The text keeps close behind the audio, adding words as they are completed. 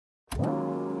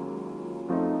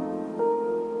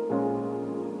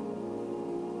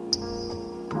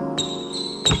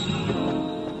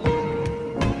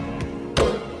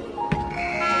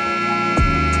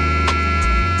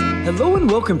Hello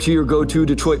and welcome to your go-to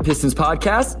Detroit Pistons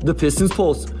podcast, The Pistons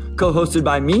Pulse, co-hosted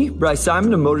by me, Bryce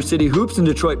Simon of Motor City Hoops and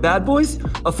Detroit Bad Boys,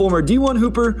 a former D1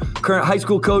 Hooper, current high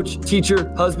school coach,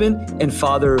 teacher, husband, and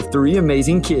father of 3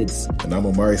 amazing kids. And I'm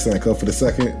Omari Sanko for the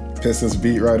second, Pistons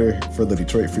beat writer for the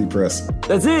Detroit Free Press.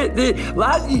 That's it.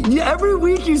 Every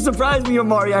week you surprise me,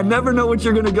 Omari. I never know what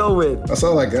you're going to go with. That's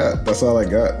all I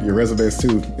got. Your resume is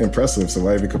too impressive, so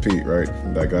why even compete, right?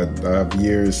 Like I have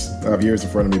years in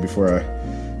front of me before I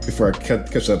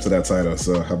catch up to that title.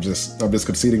 So I'm just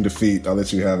conceding defeat. I'll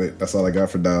let you have it. That's all I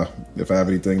got for now. If I have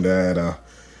anything to add,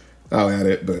 I'll add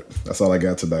it, but that's all I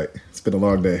got tonight. It's been a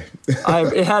long day.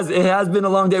 It has been a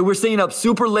long day. We're staying up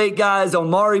super late, guys.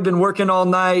 Omari been working all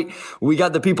night. We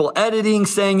got the people editing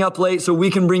staying up late so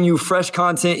we can bring you fresh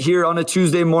content here on a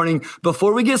Tuesday morning.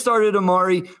 Before we get started,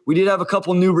 Omari, we did have a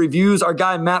couple new reviews. Our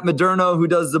guy Matt Moderno, who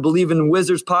does the Believe in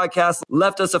Wizards podcast,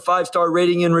 left us a 5-star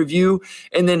rating and review.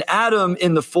 And then Adam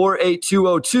in the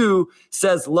 48202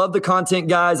 says, love the content,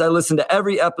 guys. I listen to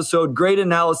every episode. Great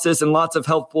analysis and lots of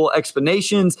helpful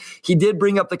explanations. He did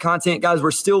bring up the content, guys.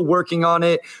 We're still working on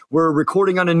it. We're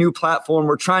recording on a new platform.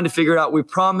 We're trying to figure it out. We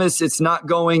promise it's not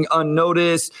going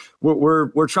unnoticed.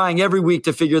 We're trying every week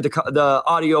to figure the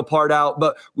audio part out,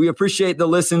 but we appreciate the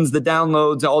listens, the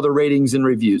downloads, all the ratings and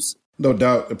reviews. No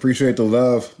doubt. Appreciate the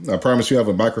love. I promise you have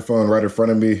a microphone right in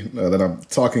front of me that I'm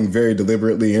talking very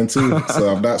deliberately into, so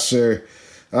I'm not sure.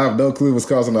 I have no clue what's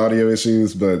causing the audio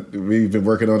issues, but we've been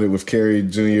working on it with Kerry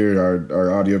Jr.,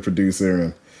 our audio producer,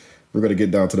 and we're going to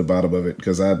get down to the bottom of it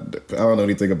because I don't know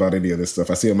anything about any of this stuff.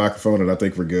 I see a microphone and I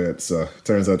think we're good. So it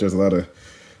turns out there's a lot of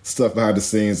stuff behind the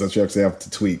scenes that you actually have to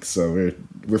tweak. So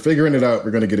we're figuring it out.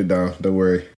 We're going to get it down. Don't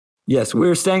worry. Yes,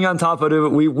 we're staying on top of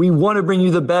it. We want to bring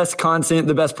you the best content,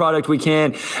 the best product we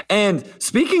can. And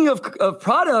speaking of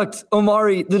product,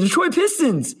 Omari, the Detroit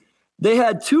Pistons, they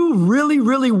had 2 really,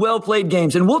 really well-played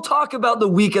games. And we'll talk about the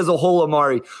week as a whole,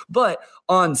 Omari. But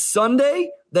on Sunday,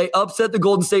 they upset the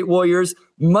Golden State Warriors.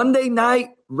 Monday night,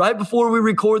 right before we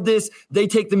record this, they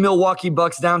take the Milwaukee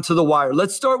Bucks down to the wire.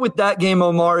 Let's start with that game,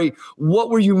 Omari. What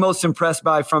were you most impressed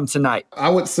by from tonight? I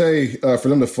would say for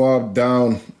them to fall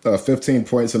down 15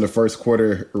 points in the first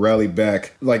quarter, rally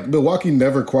back. Like Milwaukee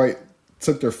never quite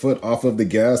took their foot off of the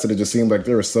gas, and it just seemed like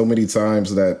there were so many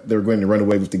times that they were going to run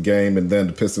away with the game, and then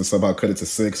the Pistons somehow cut it to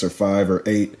 6 or 5 or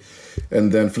 8.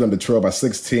 And then for them to trail by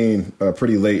 16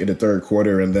 pretty late in the third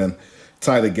quarter and then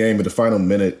tie the game in the final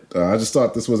minute. I just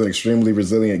thought this was an extremely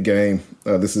resilient game.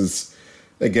 This is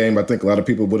a game I think a lot of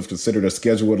people would have considered a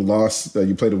scheduled loss.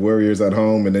 You play the Warriors at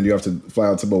home, and then you have to fly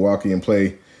out to Milwaukee and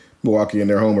play Milwaukee in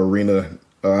their home arena.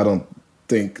 I don't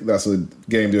think that's a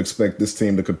game to expect this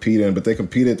team to compete in, but they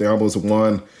competed. They almost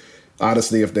won.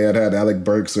 Honestly, if they had Alec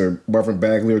Burks or Marvin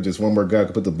Bagley or just one more guy who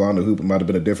could put the ball in the hoop, it might have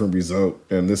been a different result.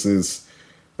 And this is,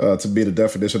 to be the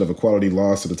definition of a quality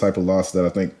loss, or the type of loss that I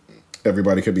think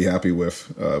everybody could be happy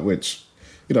with, which,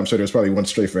 I'm sure there's probably one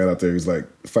stray fan out there who's like,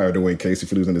 fired Dwayne Casey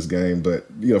for losing this game. But,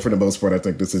 for the most part, I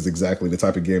think this is exactly the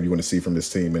type of game you want to see from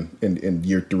this team in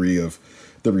year 3 of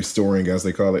the restoring, as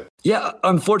they call it. Yeah,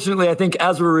 unfortunately, I think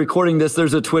as we're recording this,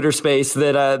 there's a Twitter space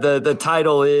that the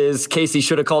title is Casey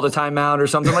should have called a timeout or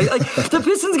something. Like the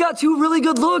Pistons got 2 really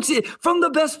good looks from the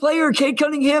best player. Cade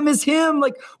Cunningham is him.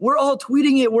 Like, we're all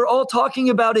tweeting it. We're all talking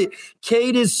about it.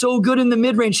 Cade is so good in the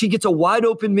mid-range. He gets a wide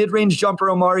open mid-range jumper,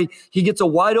 Omari. He gets a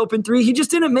wide open 3. He just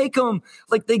didn't make them.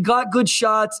 Like, they got good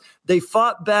shots. They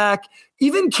fought back.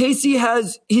 Even Casey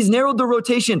he's narrowed the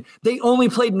rotation. They only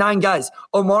played 9 guys.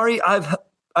 Omari,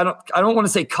 I don't want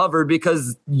to say covered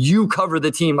because you cover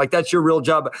the team. Like, that's your real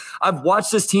job. I've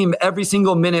watched this team every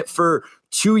single minute for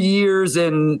 2 years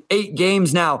and 8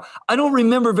 games now. I don't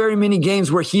remember very many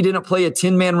games where he didn't play a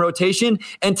 10-man rotation,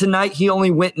 and tonight he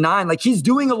only went 9. Like, he's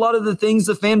doing a lot of the things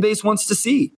the fan base wants to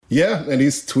see. Yeah, and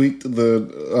he's tweaked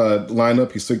the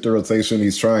lineup. He's tweaked the rotation.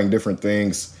 He's trying different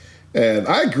things. And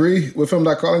I agree with him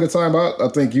not calling a timeout. I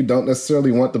think you don't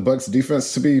necessarily want the Bucks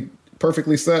defense to be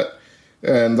perfectly set.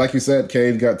 And like you said,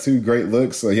 Cade got 2 great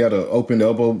looks. He had an open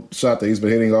elbow shot that he's been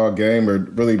hitting all game, or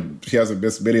really he hasn't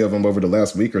missed many of them over the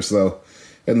last week or so.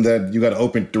 And then you got an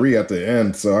open 3 at the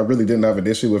end. So I really didn't have an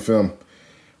issue with him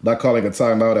not calling a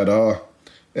timeout at all.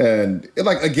 And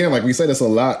like we say this a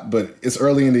lot, but it's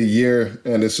early in the year,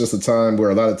 and it's just a time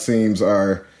where a lot of teams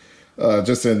are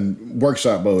just in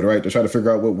workshop mode, right? They're trying to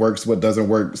figure out what works, what doesn't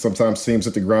work. Sometimes teams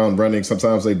hit the ground running.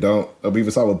 Sometimes they don't. We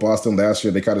even saw with Boston last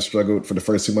year. They kind of struggled for the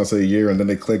first 2 months of the year, and then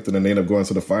they clicked, and then they ended up going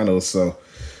to the finals. So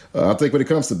I think when it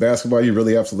comes to basketball, you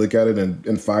really have to look at it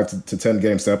in 5 to 10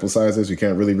 game sample sizes. You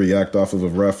can't really react off of a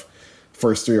rough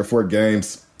first 3 or 4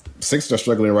 games. Sixers are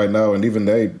struggling right now, and even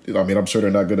I'm sure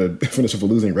they're not going to finish with a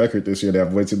losing record this year. They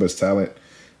have way too much talent.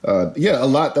 A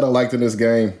lot that I liked in this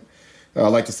game. I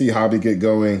like to see Hobby get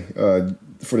going.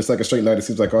 For the second straight night, it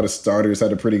seems like all the starters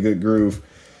had a pretty good groove.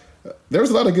 There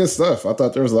was a lot of good stuff. I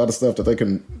thought there was a lot of stuff that they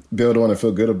can build on and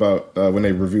feel good about when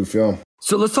they review film.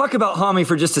 So let's talk about Hami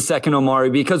for just a second, Omari,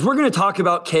 because we're going to talk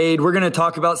about Cade. We're going to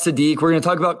talk about Sadiq. We're going to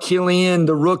talk about Killian,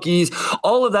 the rookies,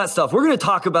 all of that stuff. We're going to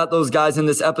talk about those guys in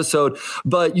this episode.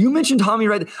 But you mentioned Hami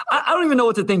right. I don't even know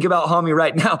what to think about Hami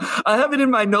right now. I have it in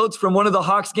my notes from one of the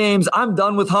Hawks games. I'm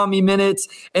done with Hami minutes.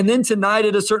 And then tonight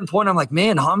at a certain point, I'm like,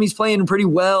 man, Hami's playing pretty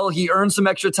well. He earned some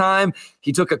extra time.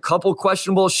 He took a couple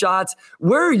questionable shots.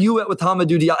 Where are you at with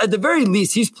Hamidou Diallo? At the very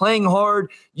least, he's playing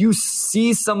hard. You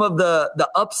see some of the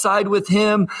upside with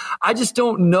him. I just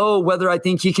don't know whether I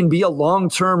think he can be a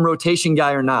long-term rotation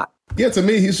guy or not. Yeah, to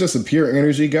me, he's just a pure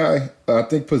energy guy. I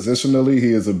think positionally,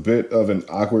 he is a bit of an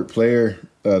awkward player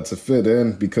to fit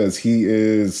in because he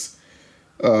is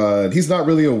he's not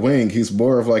really a wing. He's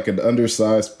more of like an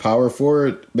undersized power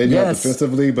forward, maybe not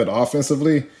defensively, but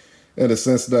offensively. In the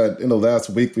sense that in the last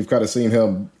week, we've kind of seen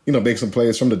him, make some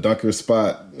plays from the dunker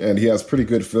spot, and he has pretty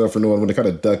good feel for knowing when to kind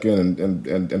of duck in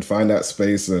and find that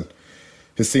space. And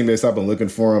his teammates have been looking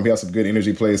for him. He has some good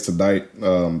energy plays tonight.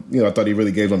 I thought he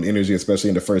really gave them energy, especially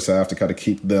in the first half, to kind of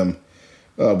keep them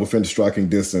within striking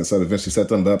distance. That eventually set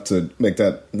them up to make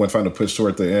that one final push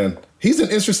toward the end. He's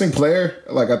an interesting player.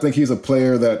 Like, I think he's a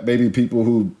player that maybe people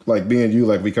who, like me and you,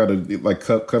 like we kind of like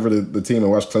cover the team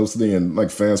and watch closely, and like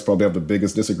fans probably have the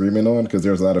biggest disagreement on, because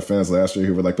there was a lot of fans last year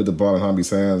who were like, put the ball in Hami's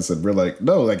hands, and we're like,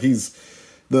 no, like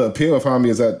the appeal of Hami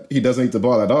is that he doesn't need the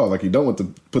ball at all. Like, you don't want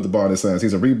to put the ball in his hands.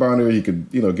 He's a rebounder. He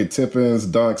could, get tip-ins,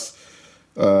 dunks.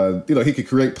 He could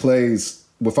create plays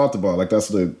without the ball. Like, that's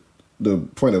the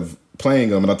point of playing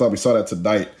him, and I thought we saw that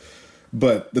tonight.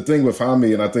 But the thing with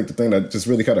Hami, and I think the thing that just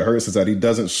really kind of hurts, is that he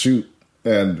doesn't shoot.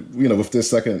 And, with this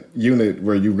second unit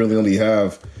where you really only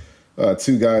have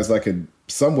two guys that could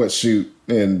somewhat shoot,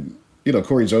 and,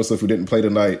 Corey Joseph, who didn't play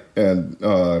tonight, and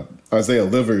Isaiah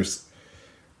Livers,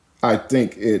 I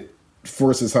think it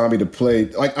forces Hami to play.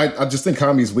 Like, I just think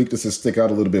Hami's weaknesses stick out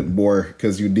a little bit more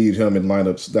because you need him in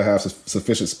lineups that have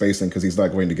sufficient spacing, because he's not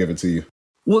going to give it to you.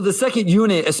 Well, the second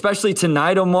unit, especially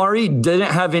tonight, Omari, didn't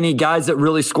have any guys that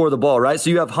really score the ball, right? So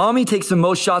you have Hami takes the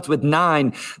most shots with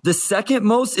 9. The second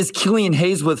most is Killian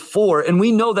Hayes with 4, and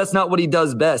we know that's not what he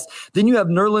does best. Then you have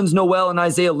Nerlens Noel and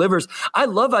Isaiah Livers. I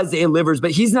love Isaiah Livers, but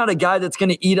he's not a guy that's going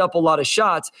to eat up a lot of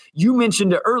shots. You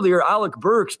mentioned it earlier, Alec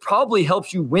Burks probably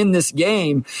helps you win this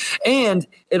game, and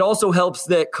it also helps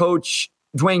that Coach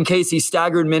Dwayne Casey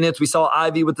staggered minutes. We saw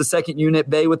Ivy with the second unit,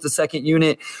 Bay with the second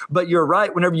unit. But you're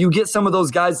right. Whenever you get some of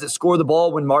those guys that score the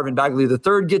ball when Marvin Bagley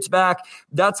III gets back,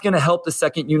 that's going to help the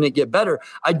second unit get better.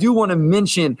 I do want to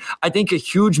mention, I think a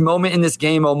huge moment in this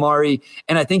game, Omari,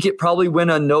 and I think it probably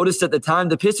went unnoticed at the time.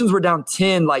 The Pistons were down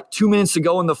 10, like 2 minutes to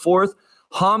go in the fourth.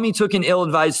 Hami took an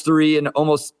ill-advised 3 and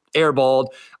almost airballed.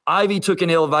 Ivy took an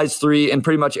ill-advised 3 and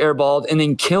pretty much airballed. And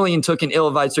then Killian took an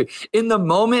ill-advised 3. In the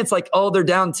moment, it's like, oh, they're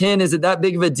down 10. Is it that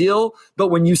big of a deal? But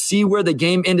when you see where the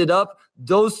game ended up,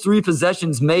 those 3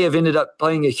 possessions may have ended up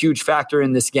playing a huge factor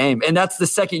in this game. And that's the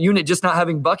second unit just not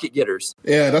having bucket getters.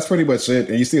 Yeah, that's pretty much it.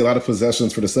 And you see a lot of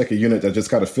possessions for the second unit that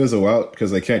just kind of fizzle out because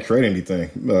they can't create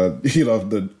anything.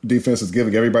 The defense is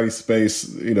giving everybody space.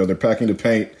 They're packing the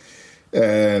paint.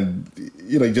 And,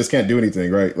 you just can't do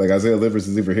anything, right? Like, Isaiah Livers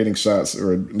is either hitting shots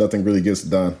or nothing really gets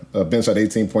done. Bench had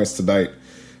 18 points tonight.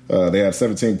 They had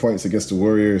 17 points against the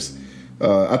Warriors.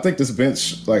 I think this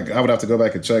bench, I would have to go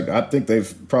back and check. I think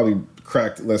they've probably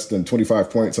cracked less than 25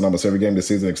 points in almost every game this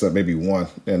season except maybe one.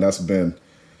 And that's been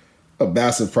a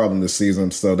massive problem this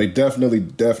season. So they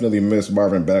definitely miss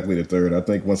Marvin Bagley III. I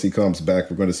think once he comes back,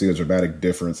 we're going to see a dramatic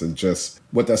difference in just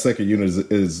what that second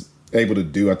unit is able to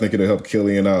do. I think it'll help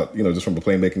Killian out, just from a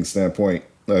playmaking standpoint.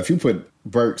 If you put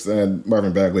Burks and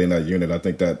Marvin Bagley in that unit, I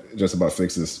think that just about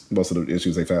fixes most of the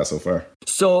issues they've had so far.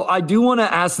 So I do want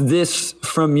to ask this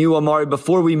from you, Omari,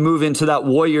 before we move into that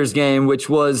Warriors game, which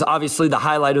was obviously the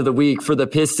highlight of the week for the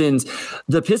Pistons.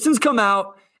 The Pistons come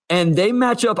out and they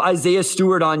match up Isaiah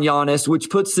Stewart on Giannis, which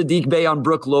puts Sadiq Bey on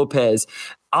Brook Lopez.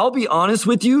 I'll be honest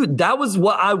with you, that was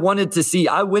what I wanted to see.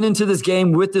 I went into this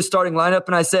game with this starting lineup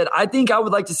and I said, I think I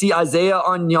would like to see Isaiah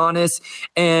on Giannis,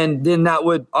 and then that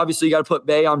would, obviously you got to put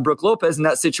Bey on Brook Lopez in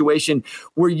that situation.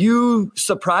 Were you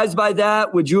surprised by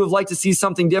that? Would you have liked to see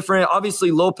something different?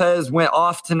 Obviously Lopez went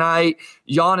off tonight.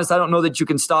 Giannis, I don't know that you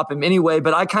can stop him anyway,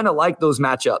 but I kind of like those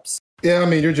matchups. Yeah, I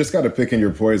mean, you're just kind of picking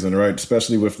your poison, right?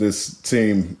 Especially with this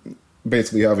team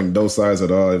basically having no size at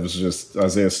all. It was just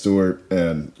Isaiah Stewart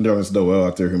and Nerlens Noel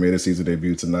out there who made his season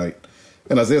debut tonight.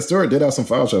 And Isaiah Stewart did have some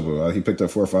foul trouble. He picked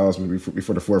up 4 fouls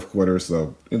before the fourth quarter,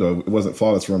 so, it wasn't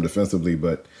flawless for him defensively.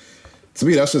 But To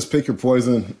me, that's just pick your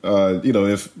poison.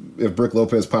 If Brook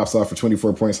Lopez pops off for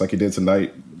 24 points like he did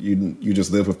tonight, you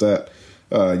just live with that.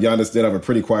 Giannis did have a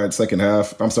pretty quiet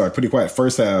pretty quiet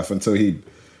first half until I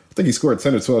think he scored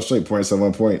 10 or 12 straight points at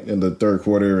one point in the third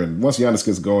quarter. And once Giannis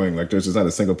gets going, like there's just not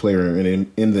a single player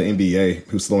in the NBA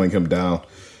who's slowing him down.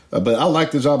 But I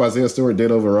like the job Isaiah Stewart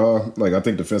did overall. Like, I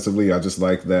think defensively, I just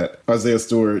like that Isaiah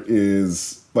Stewart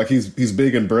is like he's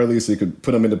big and burly, so you could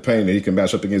put him in the paint and he can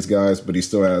match up against guys, but he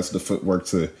still has the footwork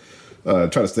to try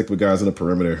to stick with guys in the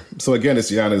perimeter. So again,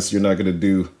 it's Giannis. You're not going to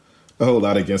do a whole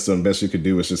lot against him. Best you could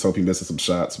do is just hope he misses some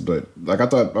shots. But like, I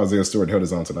thought Isaiah Stewart held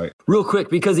his own tonight. Real quick,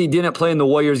 because he didn't play in the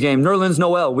Warriors game, Nerlens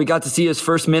Noel, we got to see his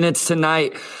first minutes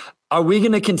tonight. Are we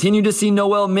going to continue to see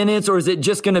Noel minutes, or is it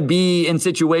just going to be in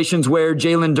situations where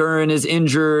Jalen Duren is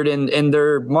injured and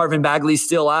Marvin Bagley's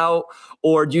still out?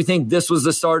 Or do you think this was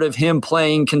the start of him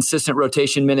playing consistent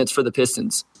rotation minutes for the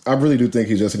Pistons? I really do think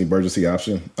he's just an emergency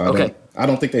option. I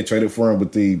don't think they traded for him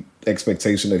with the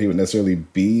expectation that he would necessarily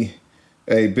be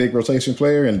a big rotation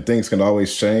player, and things can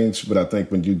always change. But I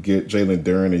think when you get Jalen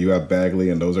Duren and you have Bagley,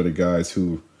 and those are the guys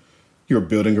who you're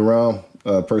building around,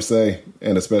 per se,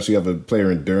 and especially you have a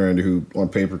player in Duren who on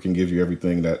paper can give you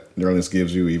everything that Nerlens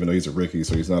gives you, even though he's a rookie,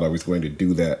 so he's not always going to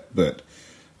do that. But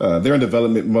they're in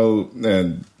development mode,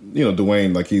 and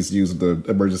Dwayne, like, he's used the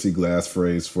emergency glass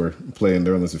phrase for playing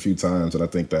Nerlens a few times, and I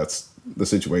think that's the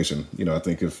situation. I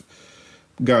think if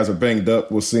guys are banged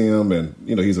up, we'll see him, and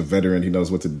he's a veteran, he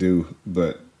knows what to do,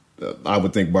 but I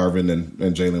would think Marvin and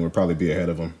Jalen would probably be ahead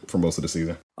of him for most of the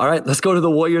season. All right, let's go to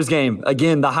the Warriors game.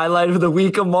 Again, the highlight of the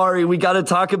week, Omari. We got to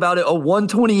talk about it. A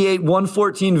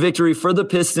 128-114 victory for the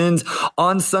Pistons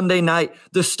on Sunday night.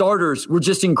 The starters were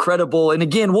just incredible. And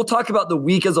again, we'll talk about the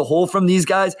week as a whole from these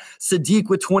guys. Sadiq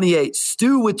with 28,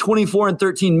 Stu with 24 and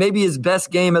 13, maybe his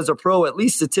best game as a pro, at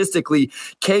least statistically.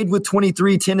 Cade with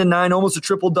 23, 10 and 9, almost a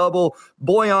triple-double.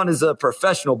 Bojan is a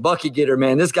professional bucket getter,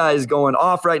 man. This guy is going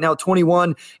off right now,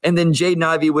 21. And then Jaden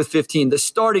Ivey with 15. The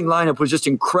starting lineup was just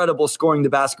incredible, scoring the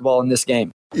basketball in this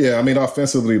game. Yeah, I mean,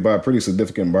 offensively, by a pretty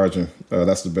significant margin,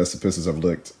 that's the best the Pistons have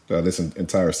looked this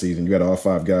entire season. You had all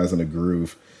five guys in the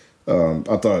groove.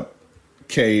 I thought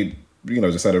Cade,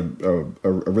 just had a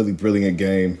really brilliant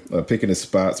game, picking his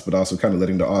spots, but also kind of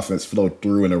letting the offense flow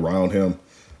through and around him,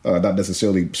 not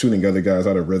necessarily shooting other guys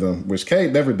out of rhythm, which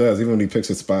Cade never does. Even when he picks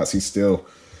his spots, he's still,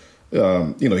 he's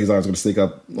always going to sneak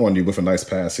up on you with a nice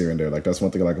pass here and there. Like, that's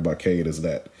one thing I like about Cade is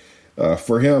that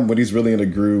for him, when he's really in a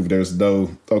groove, there's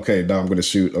no, okay, now I'm going to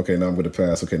shoot. Okay, now I'm going to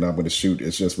pass. Okay, now I'm going to shoot.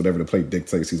 It's just whatever the play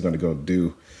dictates, he's going to go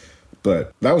do.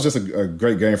 But that was just a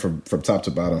great game from top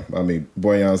to bottom. I mean,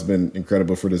 Bojan's been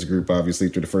incredible for this group, obviously,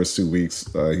 through the first 2 weeks.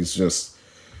 He's just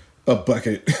a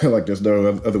bucket. Like, there's no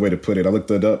other way to put it. I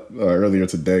looked it up earlier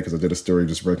today because I did a story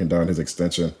just breaking down his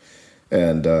extension.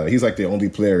 And he's like the only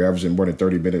player averaging more than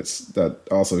 30 minutes. That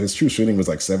also, his true shooting was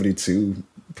like 72%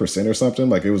 or something.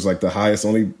 Like, it was like the highest.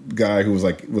 Only guy who was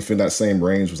like within that same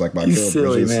range was like Michael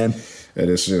Bridges. Man. And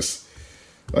it's just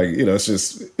like, it's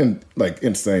just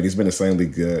insane. He's been insanely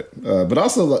good. But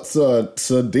also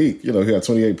Sadiq, he had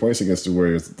 28 points against the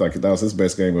Warriors. Like, that was his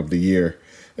best game of the year.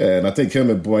 And I think him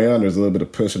and Bojan, there's a little bit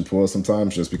of push and pull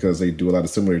sometimes just because they do a lot of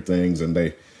similar things and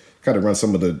they kind of run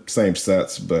some of the same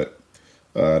sets. But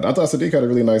I thought Sadiq had a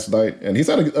really nice night, and he's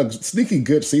had a sneaky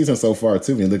good season so far,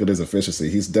 too, when you look at his efficiency.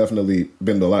 He's definitely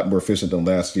been a lot more efficient than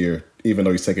last year, even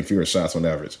though he's taking fewer shots on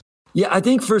average. Yeah, I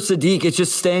think for Sadiq, it's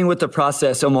just staying with the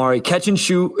process, Omari. Catch and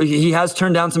shoot. He has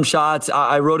turned down some shots.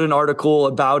 I wrote an article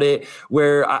about it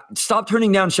where stop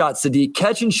turning down shots, Sadiq.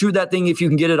 Catch and shoot that thing if you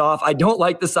can get it off. I don't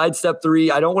like the sidestep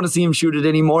three. I don't want to see him shoot it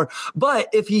anymore. But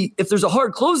if there's a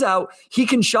hard closeout, he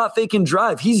can shot, fake, and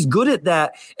drive. He's good at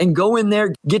that. And go in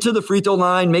there, get to the free throw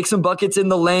line, make some buckets in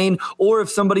the lane. Or if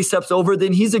somebody steps over,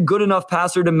 then he's a good enough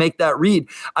passer to make that read.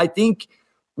 I think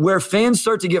where fans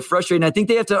start to get frustrated, and I think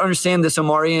they have to understand this,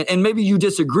 Omari, and maybe you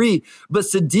disagree, but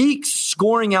Sadiq's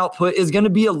scoring output is going to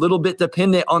be a little bit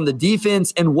dependent on the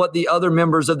defense and what the other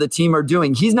members of the team are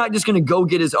doing. He's not just going to go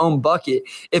get his own bucket.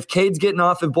 If Cade's getting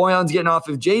off, if Bojan's getting off,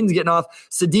 if Jaden's getting off,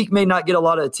 Sadiq may not get a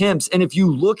lot of attempts. And if you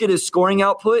look at his scoring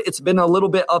output, it's been a little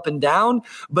bit up and down,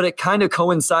 but it kind of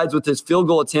coincides with his field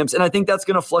goal attempts, and I think that's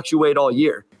going to fluctuate all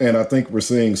year. And I think we're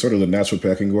seeing sort of the natural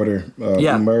pecking order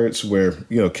emerge where,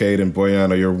 Cade and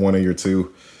Bojan are your one and your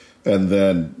two. And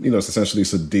then, it's essentially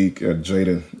Sadiq and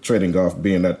Jaden trading off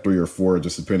being that 3 or 4,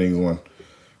 just depending on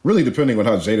how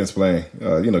Jaden's playing,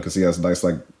 because he has nights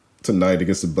like tonight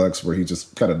against the Bucks where he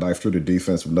just kind of knifed through the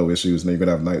defense with no issues. And then you're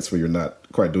going to have nights where you're not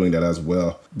quite doing that as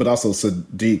well. But also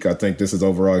Sadiq, I think this is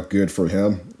overall good for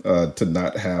him to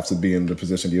not have to be in the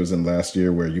position he was in last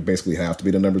year where you basically have to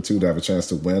be the number 2 to have a chance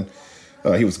to win.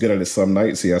 He was good at it some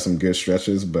nights. He had some good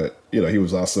stretches, but, he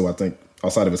was also, I think,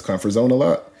 outside of his comfort zone a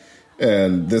lot.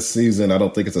 And this season, I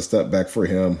don't think it's a step back for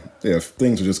him. If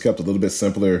things were just kept a little bit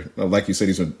simpler, like you said,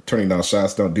 he's been turning down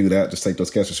shots. Don't do that. Just take those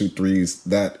catch and shoot threes.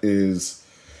 That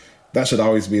should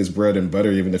always be his bread and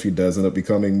butter, even if he does end up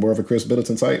becoming more of a Chris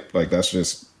Middleton type. Like, that's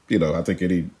just, I think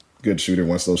any good shooter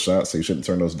wants those shots, so you shouldn't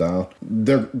turn those down.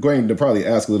 They're going to probably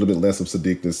ask a little bit less of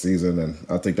Sadiq this season, and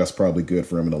I think that's probably good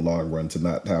for him in the long run to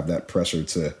not have that pressure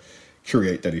to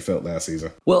create that he felt last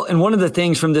season. Well, and one of the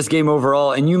things from this game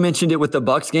overall, and you mentioned it with the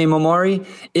Bucks game, Omari,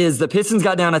 is the Pistons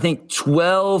got down, I think,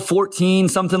 12, 14,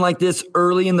 something like this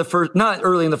early in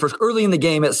the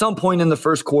game, at some point in the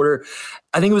first quarter.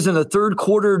 I think it was in the third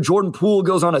quarter. Jordan Poole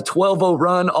goes on a 12-0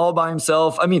 run all by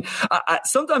himself. I mean,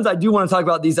 sometimes I do want to talk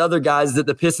about these other guys that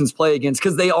the Pistons play against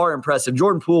because they are impressive.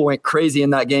 Jordan Poole went crazy in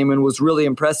that game and was really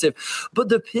impressive. But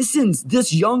the Pistons,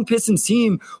 this young Pistons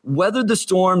team, weathered the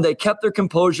storm. They kept their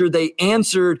composure. They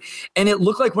answered, and it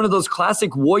looked like one of those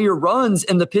classic Warrior runs,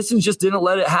 and the Pistons just didn't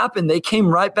let it happen. They came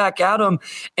right back at them,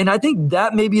 and I think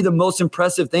that may be the most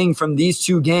impressive thing from these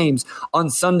two games on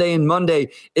Sunday and Monday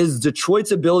is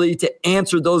Detroit's ability to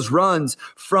answer those runs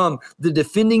from the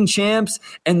defending champs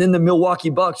and then the Milwaukee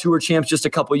Bucks, who were champs just a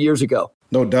couple years ago.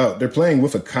 No doubt. They're playing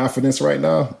with a confidence right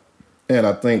now. And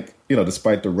I think,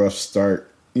 despite the rough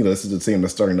start, this is a team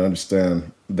that's starting to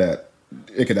understand that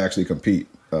it could actually compete.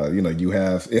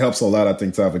 It helps a lot, I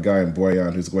think, to have a guy in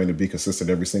Bojan who's going to be consistent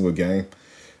every single game.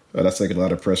 That's taking a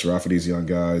lot of pressure off of these young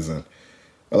guys. And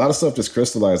a lot of stuff just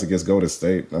crystallized against Golden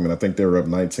State. I mean, I think they were up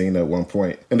 19 at one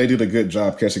point, and they did a good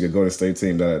job catching a Golden State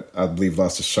team that I believe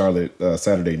lost to Charlotte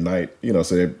Saturday night.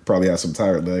 So they probably had some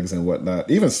tired legs and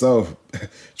whatnot. Even so,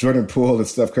 Jordan Poole and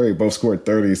Steph Curry both scored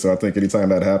 30, so I think anytime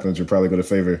that happens, you're probably going to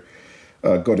favor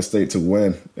Golden State to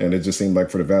win. And it just seemed like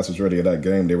for the vast majority of that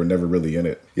game, they were never really in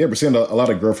it. Yeah, we're seeing a lot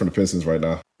of growth from the Pistons right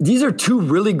now. These are two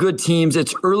really good teams.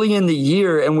 It's early in the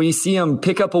year, and we see them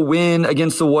pick up a win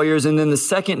against the Warriors. And then the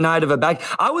second night of a back,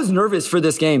 I was nervous for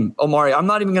this game, Omari. I'm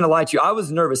not even going to lie to you. I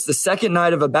was nervous. The second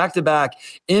night of a back-to-back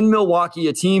in Milwaukee,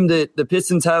 a team that the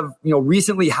Pistons have,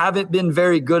 recently haven't been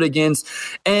very good against,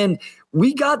 and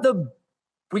we got the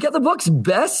Bucks'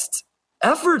 best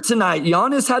effort tonight.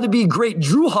 Giannis had to be great.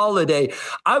 Drew Holiday.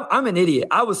 I'm an idiot.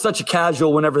 I was such a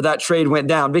casual whenever that trade went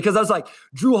down because I was like,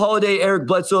 Drew Holiday, Eric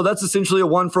Bledsoe, that's essentially a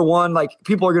 1-for-1. Like,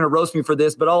 people are going to roast me for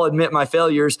this, but I'll admit my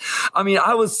failures. I mean,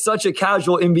 I was such a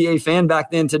casual NBA fan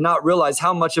back then to not realize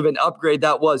how much of an upgrade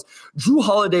that was. Drew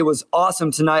Holiday was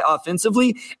awesome tonight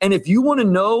offensively. And if you want to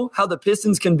know how the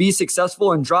Pistons can be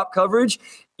successful in drop coverage,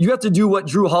 you have to do what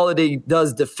Drew Holiday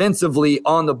does defensively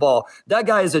on the ball. That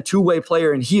guy is a two-way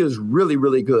player, and he is really,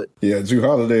 really good. Yeah, Drew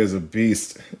Holiday is a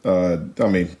beast. Of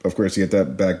course, he had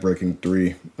that back-breaking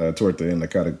three toward the end that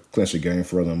kind of clinched the game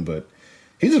for them. But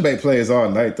he just made plays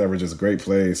all night that were just great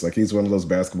plays. Like, he's one of those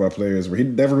basketball players where he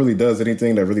never really does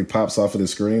anything that really pops off of the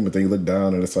screen, but then you look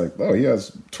down, and it's like, oh, he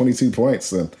has 22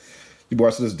 points. And you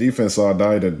watch this defense all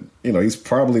night, and, he's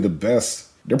probably the best.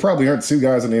 There probably aren't two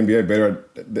guys in the NBA better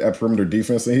at perimeter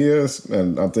defense than he is.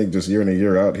 And I think just year in and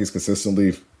year out, he's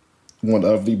consistently one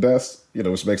of the best,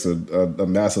 which makes a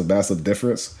massive, massive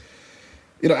difference.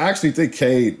 I actually think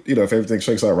Cade, if everything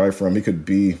shakes out right for him, he could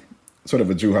be sort of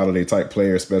a Drew Holiday type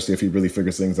player, especially if he really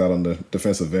figures things out on the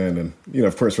defensive end. And,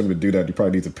 of course, for him to do that, you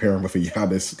probably need to pair him with a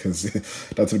Giannis because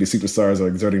not too many superstars are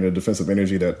exerting the defensive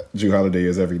energy that Drew Holiday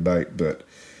is every night. But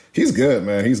he's good,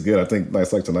 man. He's good. I think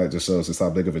nights like tonight just shows just how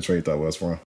big of a trade that was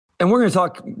for him. And we're going to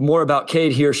talk more about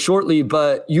Cade here shortly,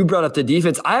 but you brought up the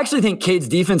defense. I actually think Cade's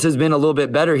defense has been a little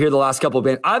bit better here the last couple of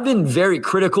games. I've been very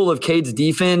critical of Cade's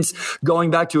defense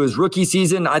going back to his rookie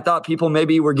season. I thought people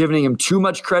maybe were giving him too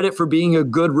much credit for being a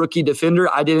good rookie defender.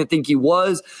 I didn't think he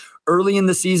was. Early in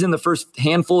the season, the first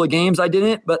handful of games, I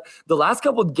didn't. But the last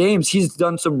couple of games, he's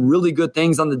done some really good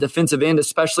things on the defensive end,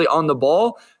 especially on the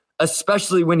ball,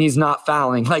 especially when he's not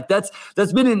fouling. Like, that's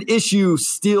been an issue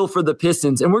still for the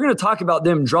Pistons. And we're going to talk about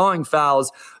them drawing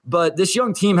fouls, but this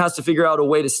young team has to figure out a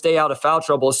way to stay out of foul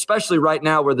trouble, especially right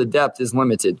now where the depth is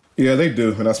limited. Yeah, they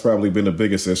do. And that's probably been the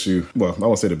biggest issue. Well, I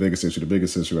won't say the biggest issue. The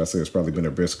biggest issue I say has probably been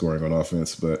their best scoring on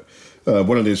offense, but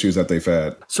one of the issues that they've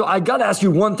had. So I got to ask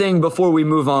you one thing before we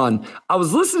move on. I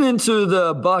was listening to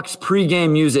the Bucks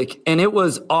pregame music, and it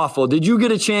was awful. Did you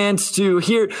get a chance to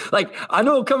hear? Like, I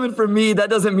know coming from me, that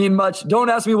doesn't mean much. Don't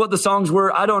ask me what the songs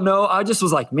were. I don't know. I just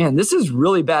was like, man, this is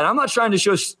really bad. I'm not trying to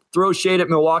throw shade at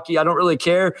Milwaukee. I don't really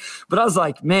care. But I was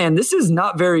like, man, this is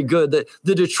not very good.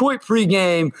 The Detroit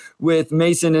pregame with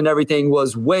Mason and everything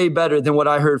was way better than what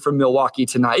I heard from Milwaukee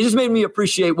tonight. It just made me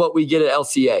appreciate what we get at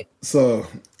LCA. So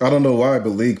I don't know why, but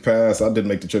League Pass, I didn't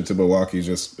make the trip to Milwaukee,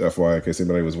 just FYI, in case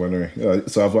anybody was wondering.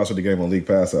 So I was watching the game on League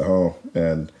Pass at home,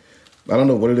 and I don't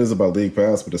know what it is about League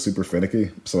Pass, but it's super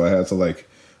finicky. So I had to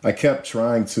I kept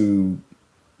trying to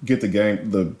get the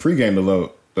pregame to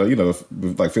load,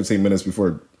 like 15 minutes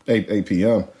before 8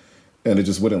 p.m., and it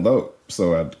just wouldn't load.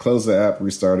 So I closed the app,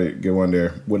 restarted, go on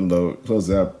there, wouldn't load, close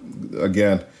the app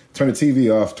again, turn the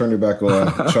TV off, turn it back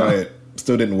on, try it,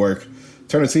 still didn't work.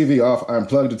 Turn the TV off, I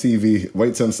unplug the TV,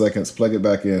 wait 10 seconds, plug it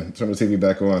back in, turn the TV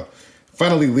back on.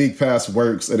 Finally, League Pass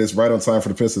works, and it's right on time for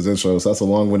the Pistons intro. So that's a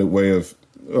long-winded way of,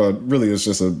 really it's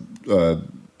just a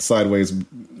sideways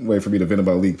way for me to vent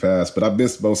about League Pass. But I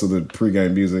missed most of the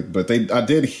pregame music. But I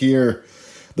did hear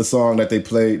the song that they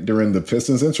played during the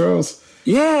Pistons intros.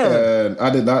 Yeah. And I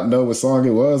did not know what song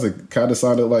it was. It kind of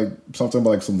sounded like something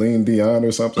like Celine Dion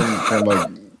or something from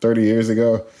like 30 years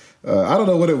ago. I don't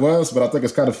know what it was, but I think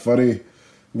it's kind of funny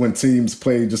when teams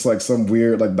play just like some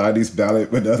weird like 90s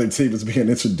ballad when the other team is being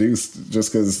introduced,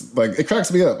 just because like it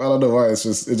cracks me up. I don't know why. It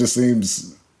just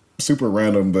seems super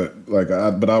random, but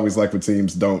I always like when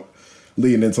teams don't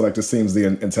lean into like this team's the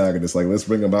antagonist. Like let's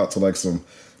bring them out to like some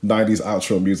 90s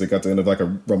outro music at the end of like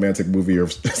a romantic movie or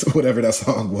whatever that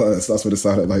song was. That's what it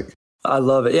sounded like. I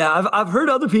love it. Yeah, I've heard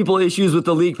other people issues with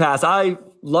the League Pass. I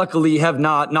luckily have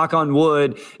not. Knock on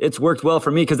wood. It's worked well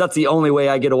for me because that's the only way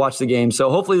I get to watch the game.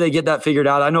 So hopefully they get that figured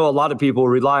out. I know a lot of people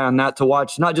rely on that to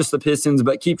watch not just the Pistons,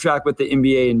 but keep track with the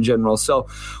NBA in general. So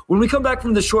when we come back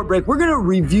from the short break, we're going to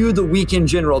review the week in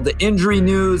general, the injury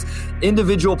news,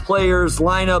 individual players,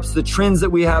 lineups, the trends that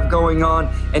we have going on,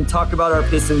 and talk about our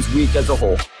Pistons week as a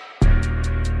whole.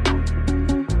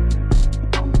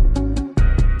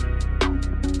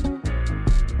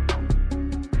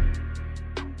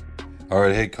 All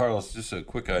right, hey, Carlos, just a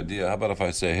quick idea. How about if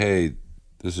I say, hey,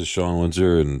 this is Sean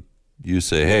Windsor, and you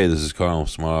say, hey, this is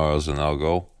Carlos Morales, and I'll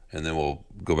go, and then we'll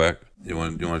go back. You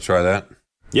want to try that?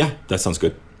 Yeah, that sounds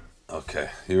good. Okay,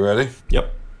 you ready?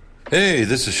 Yep. Hey,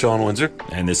 this is Sean Windsor.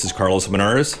 And this is Carlos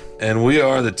Morales. And we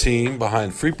are the team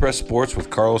behind Free Press Sports with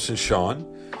Carlos and Sean,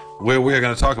 where we are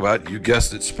going to talk about, you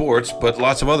guessed it, sports, but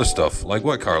lots of other stuff. Like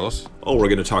what, Carlos? Oh, we're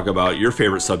going to talk about your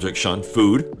favorite subject, Sean,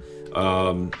 food.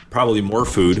 Probably more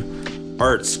food.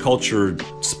 Arts, culture,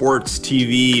 sports,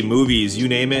 TV, movies, you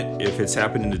name it. If it's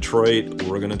happened in Detroit,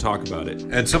 we're going to talk about it.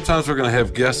 And sometimes we're going to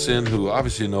have guests in who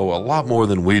obviously know a lot more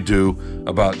than we do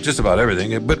about just about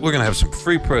everything. But we're going to have some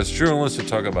Free Press journalists to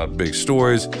talk about big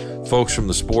stories, folks from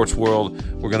the sports world.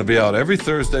 We're going to be out every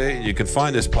Thursday. You can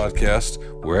find this podcast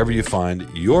wherever you find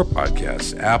your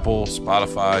podcasts, Apple,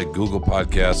 Spotify, Google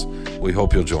Podcasts. We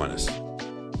hope you'll join us.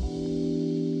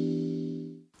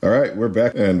 All right, we're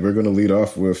back, and we're going to lead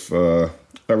off with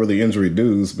not really injury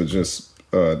news, but just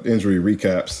injury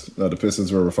recaps. The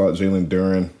Pistons were without Jalen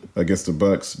Duren against the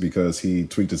Bucks because he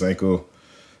tweaked his ankle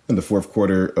in the fourth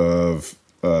quarter of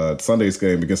Sunday's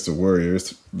game against the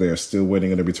Warriors. They are still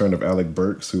waiting on the return of Alec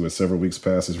Burks, who is several weeks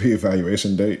past his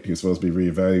reevaluation date. He was supposed to be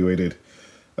reevaluated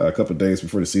a couple of days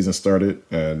before the season started,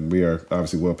 and we are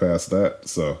obviously well past that.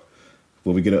 So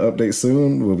will we get an update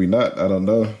soon? Will we not? I don't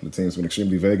know. The team's been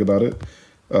extremely vague about it.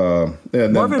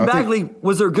 Marvin Bagley,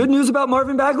 was there good news about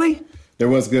Marvin Bagley? There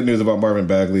was good news about Marvin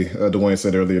Bagley. Dwayne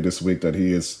said earlier this week that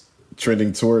he is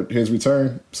trending toward his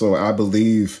return. So I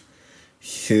believe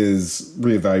his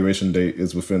reevaluation date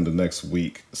is within the next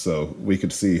week. So we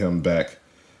could see him back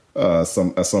at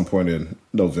some point in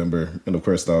November. And of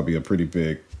course, that'll be a pretty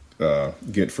big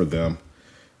get for them.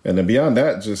 And then beyond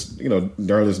that, just,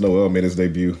 Nerlens Noel made his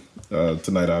debut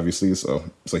tonight, obviously. So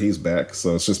he's back.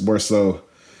 So it's just more so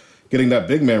getting that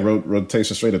big man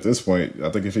rotation straight at this point. I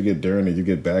think if you get Duren and you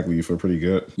get Bagley, you feel pretty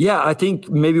good. Yeah, I think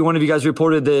maybe one of you guys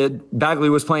reported that Bagley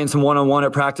was playing some one-on-one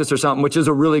at practice or something, which is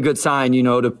a really good sign,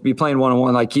 to be playing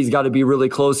one-on-one. Like, he's got to be really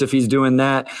close if he's doing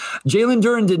that. Jalen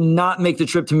Duren did not make the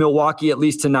trip to Milwaukee, at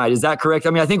least tonight. Is that correct? I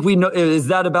mean, I think we know. Is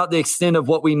that about the extent of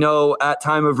what we know at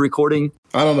time of recording?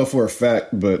 I don't know for a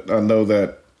fact, but I know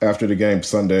that after the game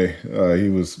Sunday, he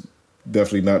was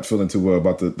definitely not feeling too well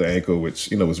about the ankle, which,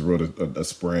 was a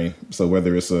sprain. So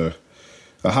whether it's a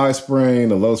high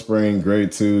sprain, a low sprain,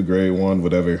 grade 2, grade 1,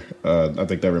 whatever, I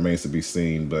think that remains to be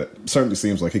seen. But certainly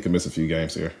seems like he could miss a few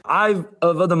games here. I'm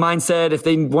of the mindset if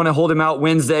they want to hold him out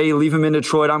Wednesday, leave him in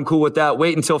Detroit, I'm cool with that.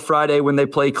 Wait until Friday when they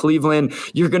play Cleveland.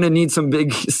 You're going to need some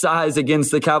big size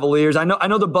against the Cavaliers. I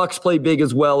know the Bucks play big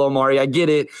as well, Omari. I get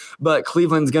it, but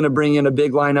Cleveland's going to bring in a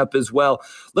big lineup as well.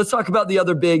 Let's talk about the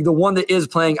other big, the one that is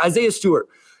playing, Isaiah Stewart.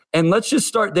 And let's just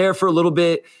start there for a little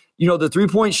bit. The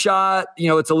 3-point shot,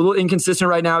 it's a little inconsistent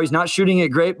right now. He's not shooting it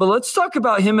great, but let's talk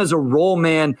about him as a role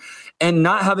man and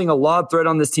not having a lob threat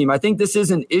on this team. I think this is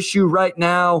an issue right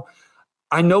now.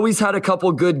 I know he's had a couple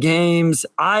good games.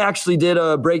 I actually did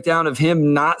a breakdown of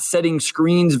him not setting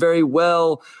screens very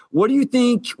well. What do you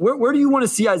think? Where do you want to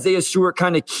see Isaiah Stewart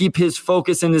kind of keep his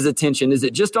focus and his attention? Is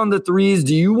it just on the threes?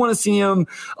 Do you want to see him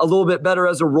a little bit better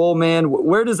as a role man?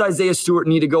 Where does Isaiah Stewart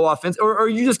need to go offense? Or are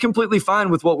you just completely fine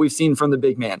with what we've seen from the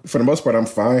big man? For the most part, I'm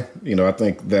fine. I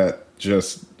think that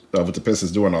just what the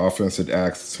Pistons do on offense, it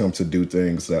asks him to do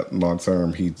things that long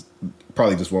term he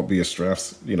probably just won't be as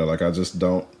stressed.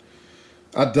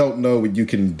 I don't know what you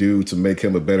can do to make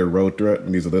him a better road threat.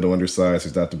 And he's a little undersized.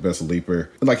 He's not the best leaper.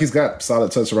 He's got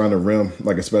solid touch around the rim,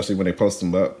 especially when they post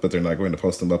him up, but they're not going to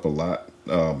post him up a lot.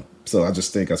 So I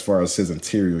just think as far as his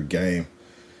interior game,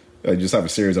 you just have a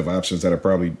series of options that are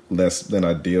probably less than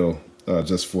ideal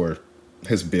just for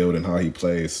his build and how he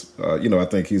plays. I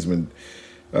think he's been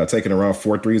taking around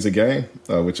 4 threes a game,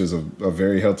 which is a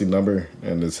very healthy number,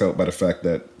 and is helped by the fact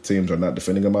that teams are not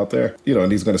defending him out there.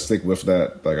 And he's going to stick with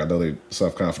that. I know they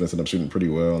self-confidence in him shooting pretty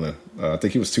well, and I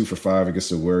think he was 2 for 5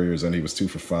 against the Warriors, and he was 2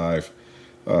 for 5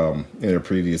 in their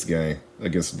previous game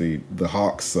against the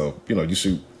Hawks. So, you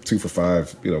shoot 2 for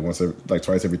 5,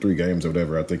 twice every 3 games or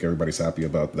whatever. I think everybody's happy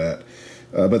about that.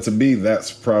 But to me,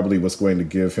 that's probably what's going to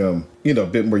give him, a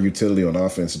bit more utility on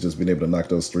offense, just being able to knock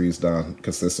those threes down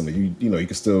consistently. You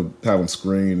can still have him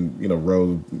screen,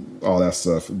 roll, all that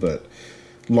stuff. But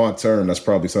long term, that's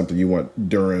probably something you want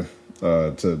Duran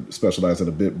to specialize in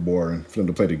a bit more. And for them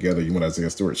to play together, you want Isaiah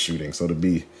Stewart shooting. So to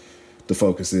me, the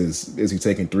focus is he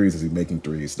taking threes? Is he making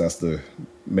threes? That's the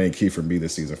main key for me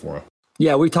this season for him.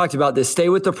 Yeah, we talked about this. Stay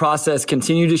with the process,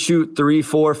 continue to shoot 3,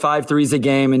 4, 5 threes a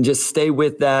game, and just stay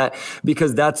with that,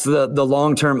 because that's the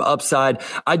long-term upside.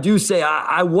 I do say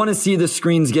I want to see the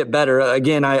screens get better.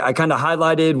 Again, I kind of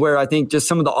highlighted where I think just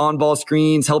some of the on-ball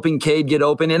screens helping Cade get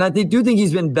open, and I do think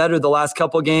he's been better the last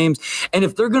couple of games. And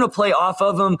if they're going to play off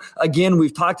of him, again,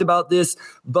 we've talked about this,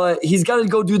 but he's got to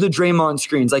go do the Draymond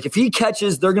screens. If he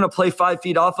catches, they're going to play 5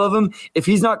 feet off of him. If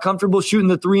he's not comfortable shooting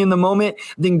the 3 in the moment,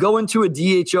 then go into a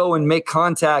DHO and make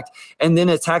contact and then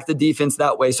attack the defense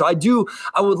that way. So I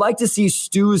would like to see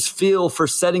Stu's feel for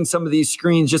setting some of these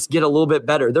screens just get a little bit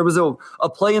better. There was a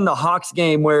play in the Hawks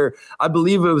game where I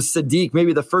believe it was Sadiq,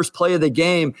 maybe the first play of the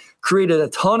game, created a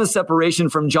ton of separation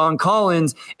from John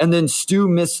Collins, and then Stu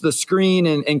missed the screen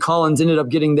and Collins ended up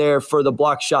getting there for the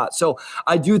block shot. So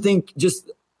I do think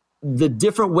just the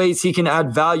different ways he can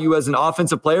add value as an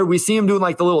offensive player. We see him doing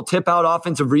the little tip out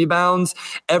offensive rebounds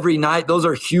every night. Those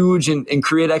are huge and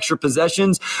create extra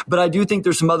possessions. But I do think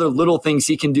there's some other little things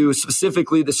he can do,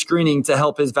 specifically the screening, to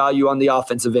help his value on the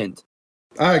offensive end.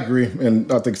 I agree.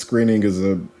 And I think screening is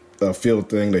a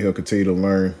field thing that he'll continue to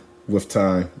learn with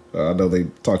time. I know they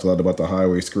talked a lot about the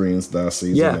highway screens last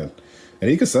season. Yeah. And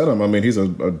he can set them. I mean, he's a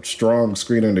strong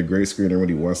screener and a great screener when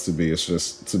he wants to be. It's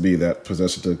just to be that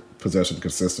possession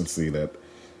consistency that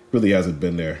really hasn't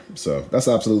been there. So that's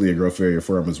absolutely a growth area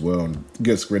for him as well. And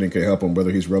good screening can help him, whether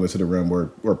he's rolling to the rim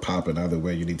or popping. Either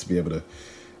way, you need to be able to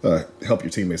help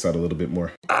your teammates out a little bit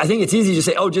more. I think it's easy to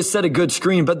say, just set a good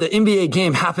screen, but the NBA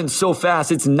game happens so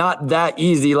fast. It's not that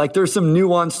easy. There's some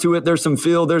nuance to it. There's some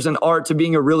feel. There's an art to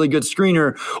being a really good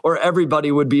screener, or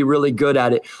everybody would be really good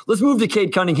at it. Let's move to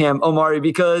Cade Cunningham, Omari,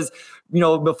 because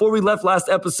before we left last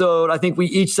episode, I think we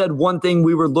each said one thing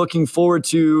we were looking forward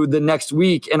to the next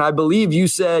week. And I believe you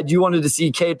said you wanted to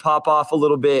see Cade pop off a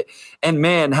little bit. And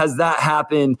man, has that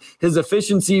happened. His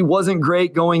efficiency wasn't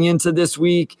great going into this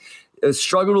week.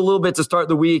 Struggled a little bit to start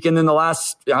the week, and then the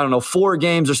last, 4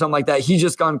 games or something like that, he's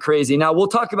just gone crazy. Now, we'll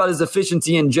talk about his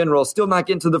efficiency in general. Still not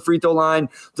getting to the free throw line.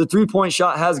 The 3-point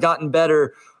shot has gotten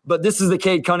better, but this is the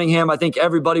Cade Cunningham I think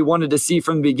everybody wanted to see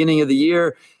from the beginning of the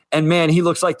year. And, man, he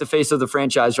looks like the face of the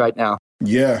franchise right now.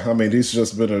 Yeah, I mean, he's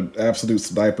just been an absolute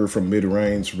sniper from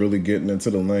mid-range, really getting into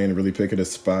the lane, really picking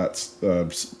his spots,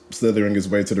 slithering his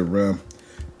way to the rim.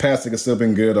 Passing has still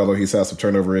been good, although he's had some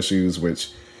turnover issues,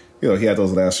 which – he had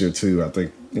those last year too. I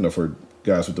think, for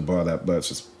guys with the ball that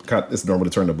much, it's normal to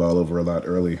turn the ball over a lot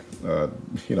early. I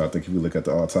think if you look at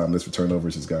the all-time list for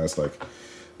turnovers, it's guys like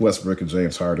Westbrook and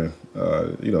James Harden.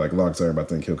 Long term, I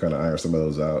think he'll kind of iron some of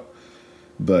those out.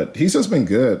 But he's just been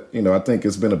good. I think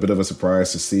it's been a bit of a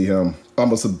surprise to see him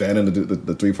almost abandon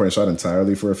the 3-point shot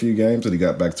entirely for a few games, and he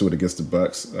got back to it against the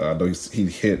Bucks. I know he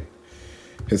hit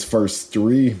his first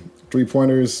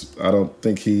 3-pointers. I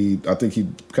think he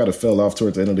kind of fell off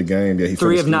towards the end of the game. Yeah, he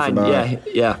 3 of 9.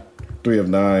 Yeah. 3 of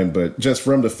 9. But just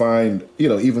for him to find,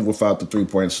 even without the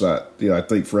 3-point shot, I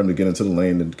think for him to get into the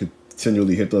lane and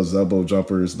continually hit those elbow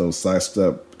jumpers, those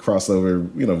sidestep crossover,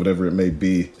 whatever it may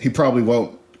be. He probably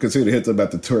won't continue to hit them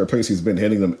at the tour pace he's been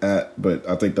hitting them at, but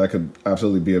I think that could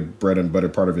absolutely be a bread and butter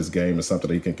part of his game and something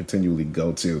that he can continually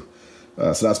go to.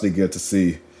 So that's been good to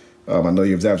see. I know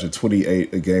he was averaging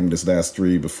 28 a game in his last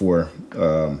 3 before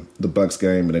the Bucks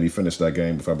game, and then he finished that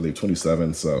game with, I believe,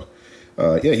 27. So,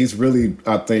 he's really,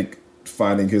 I think,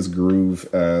 finding his groove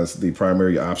as the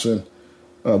primary option.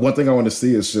 One thing I want to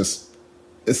see is just,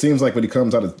 it seems like when he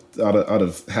comes out of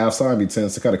halftime, he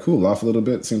tends to kind of cool off a little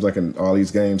bit. It seems like in all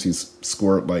these games, he's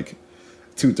scored like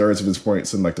 2/3 of his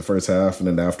points in like the first half, and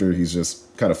then after he's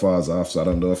just kind of falls off. So I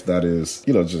don't know if that is,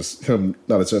 just him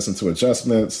not adjusting to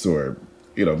adjustments or,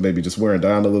 maybe just wearing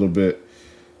down a little bit.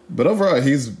 But overall,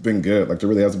 he's been good. Like, there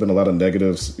really hasn't been a lot of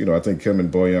negatives. I think him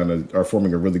and Bojan are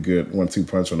forming a really good 1-2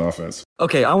 punch on offense.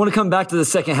 Okay, I want to come back to the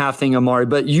second half thing, Omari,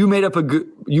 but you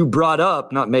brought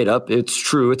up, not made up, it's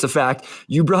true, it's a fact.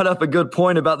 You brought up a good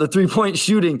point about the 3-point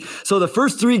shooting. So the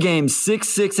first 3 games, 6,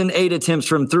 6, and 8 attempts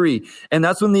from 3. And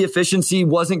that's when the efficiency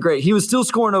wasn't great. He was still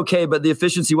scoring okay, but the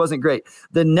efficiency wasn't great.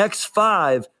 The next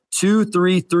 5, 2,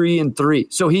 3, 3, and 3.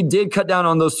 So he did cut down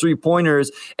on those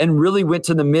 3-pointers and really went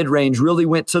to the mid-range, really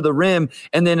went to the rim.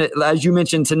 And then, as you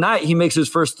mentioned tonight, he makes his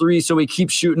first 3, so he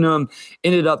keeps shooting them,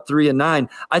 ended up 3 and 9.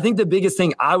 I think the biggest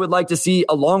thing I would like to see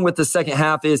along with the second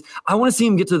half is I want to see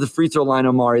him get to the free throw line,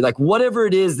 Omari. Like, whatever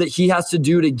it is that he has to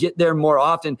do to get there more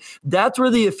often, that's where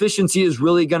the efficiency is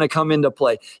really going to come into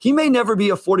play. He may never be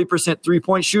a 40%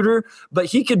 3-point shooter, but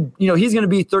he could, he's going to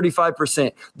be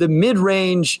 35%. The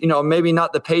mid-range, maybe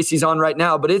not the pace he's on right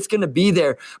now, but it's going to be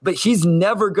there. But he's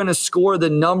never going to score the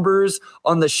numbers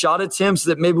on the shot attempts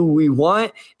that maybe we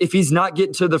want if he's not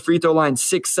getting to the free throw line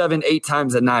 6, 7, 8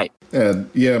 times a night.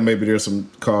 And maybe there's some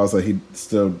calls that he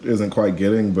still isn't quite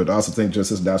getting, but I also think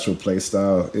just his natural play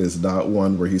style is not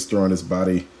one where he's throwing his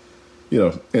body,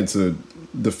 into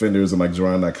defenders and like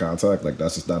drawing that contact. Like,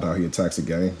 that's just not how he attacks the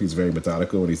game. He's very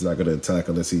methodical, and he's not going to attack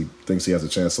unless he thinks he has a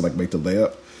chance to like make the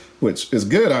layup, which is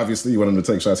good. Obviously, you want him to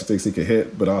take shots he thinks he can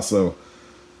hit, but also,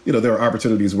 there are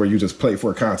opportunities where you just play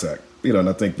for contact. And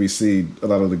I think we see a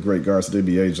lot of the great guards of the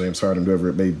NBA, James Harden, whoever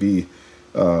it may be.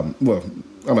 I'm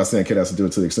not saying Cade has to do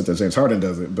it to the extent that James Harden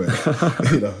does it, but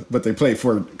but they play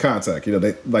for contact.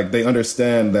 They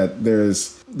understand that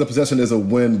the possession is a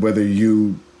win whether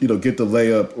you get the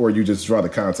layup or you just draw the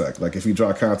contact. Like, if you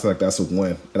draw contact, that's a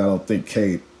win. And I don't think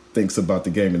Cade thinks about the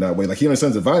game in that way. Like, he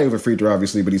understands the value of a free throw,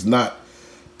 obviously, but he's not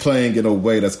playing in a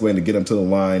way that's going to get him to the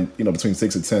line, between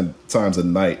 6 and 10 times a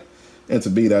night. And to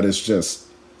me, that is just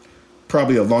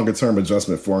probably a longer term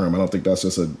adjustment for him. I don't think that's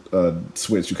just a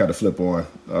switch you kind of flip on.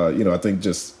 I think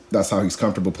just that's how he's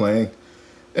comfortable playing.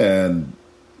 And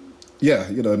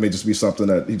it may just be something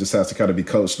that he just has to kind of be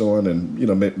coached on and,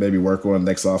 maybe work on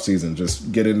next offseason.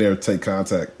 Just get in there, take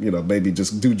contact, maybe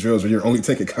just do drills where you're only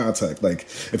taking contact. Like,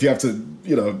 if you have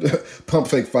to, pump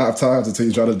fake 5 times until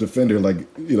you try to defender,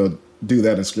 do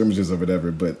that in scrimmages or whatever.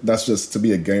 But that's just to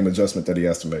be a game adjustment that he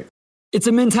has to make. It's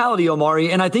a mentality,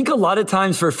 Omari. And I think a lot of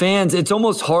times for fans, it's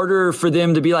almost harder for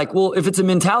them to be like, well, if it's a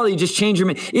mentality, just change your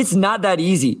It's not that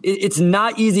easy. It's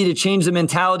not easy to change the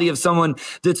mentality of someone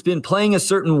that's been playing a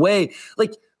certain way.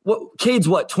 Like, Cade's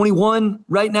 21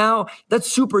 right now?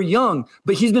 That's super young,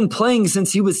 but he's been playing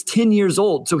since he was 10 years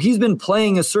old. So he's been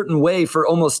playing a certain way for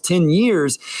almost 10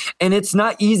 years. And it's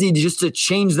not easy to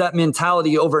change that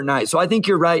mentality overnight. So I think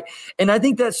you're right. And I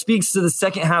think that speaks to the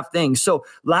second half thing. So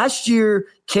last year,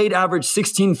 Cade averaged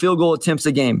 16 field goal attempts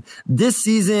a game. This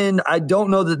season, I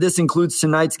don't know that this includes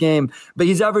tonight's game, but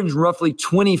he's averaging roughly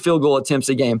 20 field goal attempts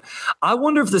a game. I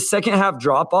wonder if the second half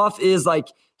drop off is like,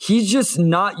 he's just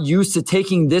not used to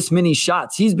taking this many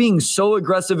shots. He's being so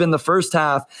aggressive in the first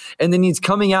half, and then he's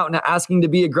coming out and asking to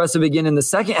be aggressive again in the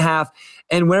second half.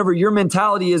 And whenever your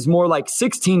mentality is more like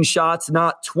 16 shots,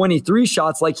 not 23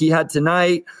 shots like he had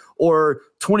tonight, or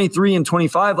 23 and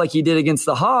 25 like he did against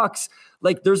the Hawks,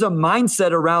 like, there's a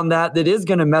mindset around that is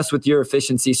going to mess with your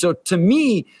efficiency. So to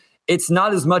me, it's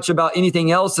not as much about anything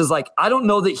else as like, I don't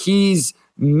know that he's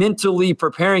mentally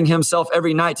preparing himself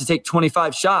every night to take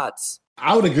 25 shots.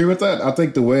 I would agree with that. I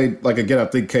think the way, again, I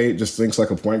think Cade just thinks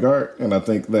like a point guard. And I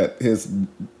think that his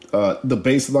the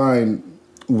baseline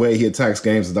way he attacks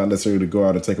games is not necessarily to go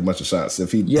out and take a bunch of shots.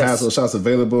 If he has those shots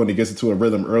available and he gets into a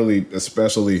rhythm early,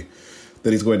 especially,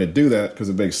 that he's going to do that because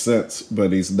it makes sense.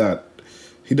 But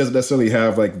he doesn't necessarily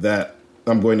have like that,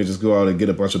 I'm going to just go out and get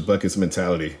a bunch of buckets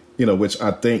mentality, which I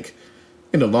think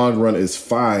in the long run is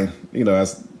fine,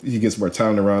 as he gets more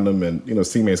talent around him and,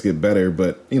 his teammates get better.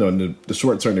 But, in the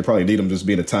short term, they probably need him just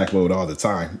being attack mode all the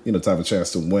time, to have a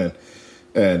chance to win.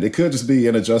 And it could just be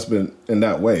an adjustment in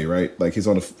that way, right? Like, he's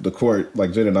on the court,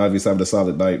 like Jaden Ivey's having a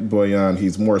solid night. Bojan,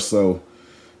 he's more so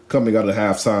coming out of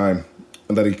halftime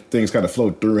and letting things kind of flow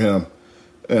through him.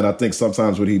 And I think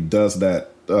sometimes when he does that,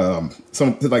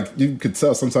 you could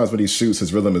tell sometimes when he shoots,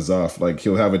 his rhythm is off. Like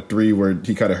he'll have a three where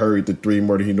he kind of hurried the three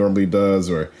more than he normally does,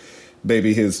 or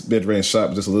maybe his mid-range shot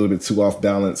was just a little bit too off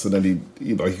balance, and then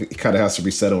he kind of has to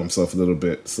resettle himself a little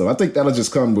bit. So I think that'll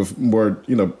just come with more,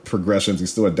 progressions.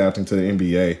 He's still adapting to the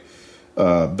NBA.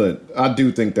 But I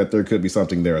do think that there could be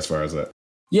something there as far as that.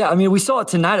 Yeah, I mean, we saw it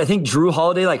tonight. I think Drew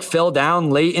Holiday fell down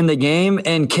late in the game,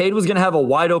 and Cade was going to have a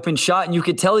wide open shot, and you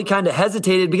could tell he kind of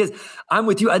hesitated because I'm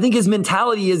with you. I think his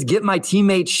mentality is get my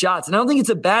teammates shots, and I don't think it's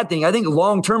a bad thing. I think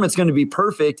long term it's going to be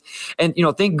perfect, and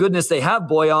thank goodness they have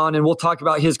Bojan, and we'll talk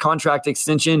about his contract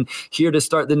extension here to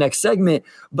start the next segment.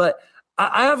 But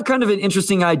I have kind of an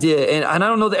interesting idea, and I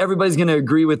don't know that everybody's going to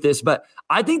agree with this, but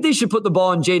I think they should put the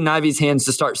ball in Jaden Ivey's hands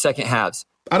to start second halves.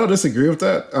 I don't disagree with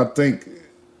that. I think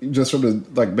just from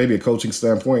the maybe a coaching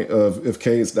standpoint of if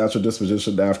Cade's natural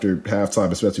disposition after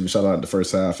halftime, especially if you shot out in the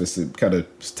first half, is to kind of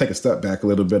take a step back a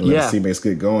little bit and let his teammates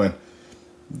get going.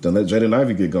 Then let Jaden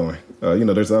Ivey get going.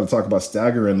 There's a lot of talk about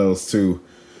staggering those two,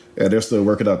 and they're still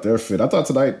working out their fit. I thought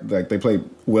tonight they played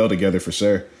well together for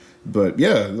sure. But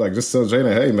yeah, just tell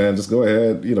Jaden, hey man, just go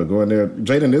ahead, go in there.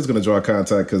 Jaden is going to draw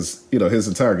contact because his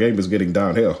entire game is getting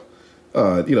downhill.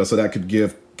 So that could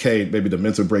give Cade maybe the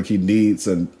mental break he needs,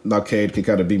 and now Cade can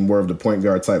kind of be more of the point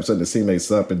guard type, setting his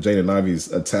teammates up, and Jaden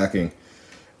Ivey's attacking.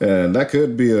 And that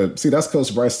could be that's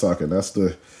Coach Bryce talking. That's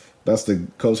the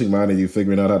coaching mind of you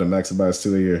figuring out how to maximize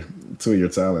two of your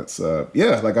talents. I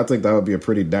think that would be a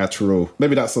pretty natural,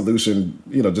 maybe not solution,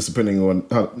 just depending on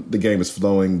how the game is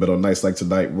flowing, but on nights like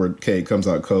tonight where Cade comes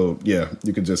out cold,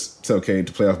 you could just tell Cade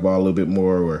to play off ball a little bit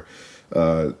more,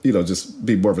 or just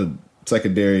be more of a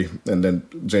secondary, and then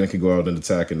Jaden can go out and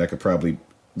attack, and that could probably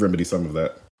remedy some of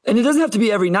that. And it doesn't have to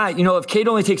be every night. If Cade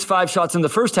only takes 5 shots in the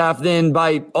first half, then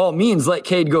by all means, let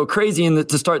Cade go crazy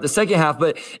to start the second half.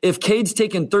 But if Cade's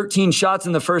taken 13 shots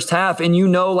in the first half, and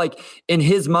in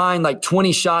his mind,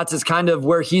 20 shots is kind of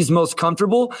where he's most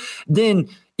comfortable, then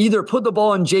either put the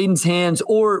ball in Jaden's hands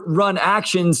or run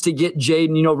actions to get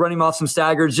Jaden, run him off some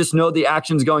staggers, just know the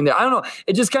action's going there. I don't know.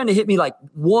 It just kind of hit me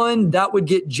one, that would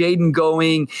get Jaden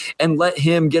going and let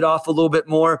him get off a little bit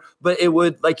more. But it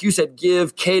would, like you said,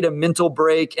 give Cade a mental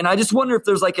break. And I just wonder if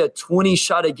there's a 20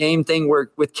 shot a game thing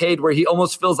with Cade where he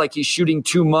almost feels like he's shooting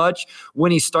too much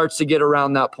when he starts to get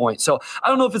around that point. So I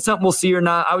don't know if it's something we'll see or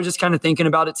not. I was just kind of thinking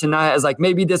about it tonight as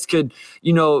maybe this could,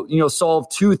 solve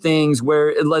two things where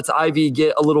it lets Ivey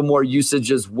get a little more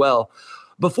usage as well.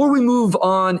 Before we move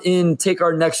on and take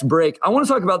our next break, I want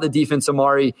to talk about the defense,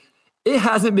 Omari. It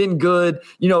hasn't been good.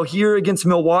 Here against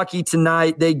Milwaukee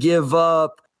tonight, they give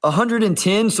up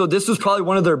 110. So this was probably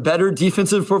one of their better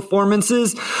defensive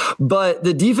performances, but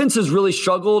the defense has really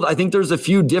struggled. I think there's a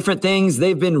few different things.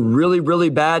 They've been really,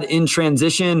 really bad in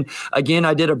transition. Again,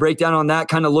 I did a breakdown on that,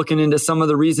 kind of looking into some of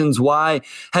the reasons why.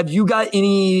 Have you got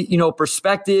any,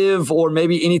 perspective or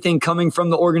maybe anything coming from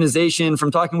the organization,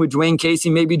 from talking with Dwayne Casey,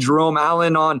 maybe Jerome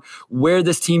Allen, on where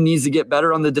this team needs to get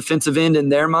better on the defensive end in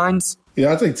their minds?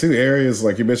 Yeah, I think two areas,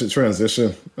 like you mentioned,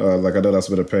 transition. I know that's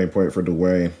been a pain point for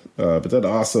Dwayne. But then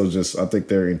also just, I think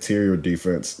their interior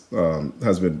defense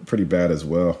has been pretty bad as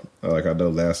well. I know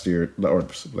last week,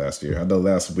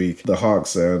 the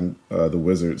Hawks and the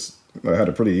Wizards had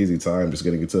a pretty easy time just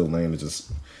getting into the lane and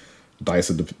just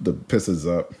dicing the Pistons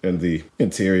up in the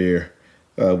interior,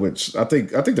 which I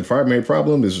think the primary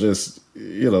problem is just,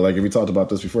 if we talked about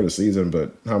this before the season,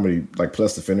 but how many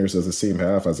plus defenders does this team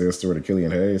have? Isaiah Stewart and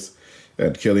Killian Hayes.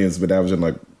 And Killian's been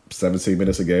averaging 17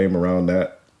 minutes a game, around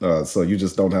that. So you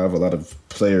just don't have a lot of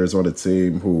players on the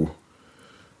team who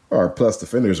are plus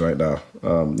defenders right now.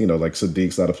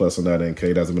 Sadiq's not a plus on that end.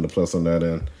 Cade hasn't been a plus on that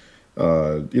end.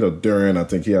 Duran, I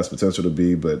think he has potential to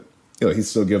be, but, he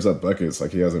still gives up buckets.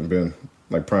 He hasn't been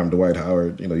prime Dwight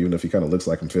Howard, even if he kind of looks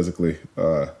like him physically.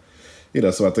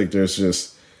 So I think there's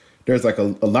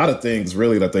a lot of things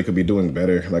really that they could be doing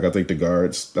better. I think the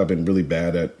guards have been really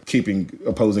bad at keeping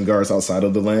opposing guards outside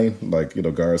of the lane.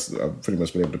 Guards have pretty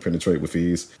much been able to penetrate with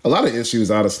ease. A lot of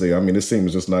issues, honestly. I mean, this team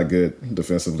is just not good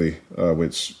defensively,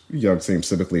 which young teams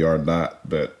typically are not.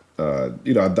 But, I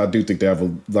do think they have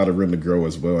a lot of room to grow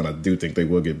as well. And I do think they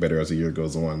will get better as the year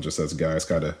goes on, just as guys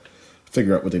kind of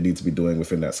figure out what they need to be doing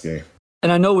within that scheme.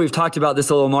 And I know we've talked about this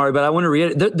a little, Omari, but I want to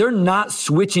reiterate, they're not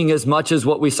switching as much as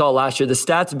what we saw last year. The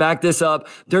stats back this up.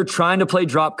 They're trying to play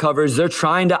drop covers. They're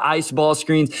trying to ice ball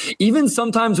screens. Even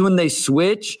sometimes when they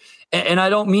switch, and I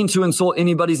don't mean to insult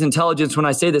anybody's intelligence when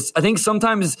I say this, I think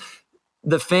sometimes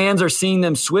the fans are seeing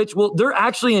them switch. Well, they're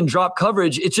actually in drop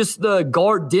coverage. It's just the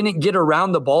guard didn't get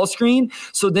around the ball screen.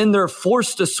 So then they're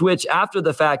forced to switch after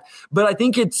the fact. But I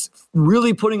think it's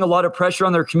really putting a lot of pressure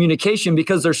on their communication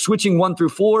because they're switching 1 through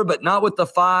 4, but not with the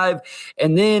 5.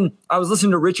 And then I was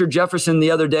listening to Richard Jefferson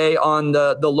the other day on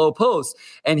the low post,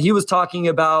 and he was talking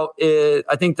about it.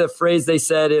 I think the phrase they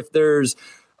said, if there's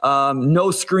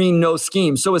no screen, no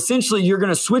scheme. So essentially you're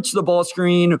going to switch the ball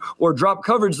screen or drop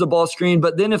coverage the ball screen.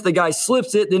 But then if the guy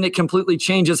slips it, then it completely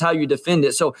changes how you defend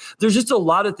it. So there's just a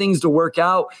lot of things to work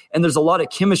out. And there's a lot of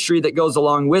chemistry that goes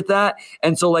along with that.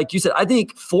 And so like you said, I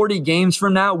think 40 games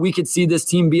from now, we could see this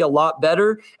team be a lot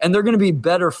better. And they're going to be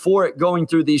better for it going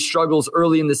through these struggles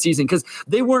early in the season because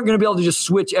they weren't going to be able to just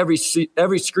switch every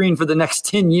screen for the next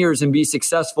 10 years and be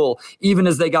successful, even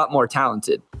as they got more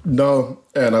talented. No,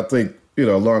 and I think,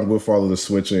 along with all of the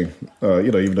switching,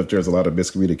 even if there's a lot of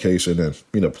miscommunication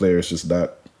and, players just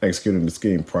not executing the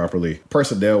scheme properly,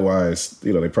 personnel-wise,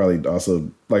 they probably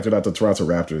also, like they're not the Toronto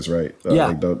Raptors, right?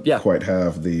 They don't quite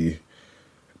have the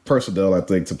personnel, I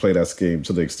think, to play that scheme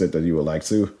to the extent that you would like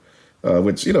to.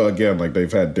 Which, again, like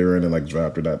they've had Duren and like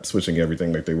Drop, they're not switching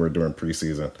everything like they were during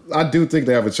preseason. I do think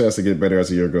they have a chance to get better as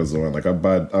the year goes on. Like I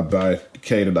buy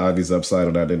Cade and Ivy's upside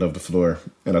on that end of the floor.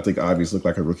 And I think Ivy's looked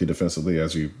like a rookie defensively,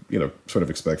 as you sort of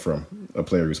expect from a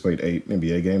player who's played 7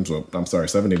 NBA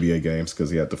games because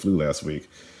he had the flu last week.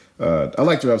 I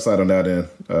like your upside on that end.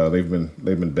 They've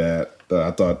been bad.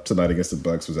 I thought tonight against the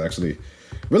Bucks was actually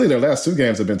really their last 2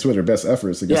 games have been 2 of their best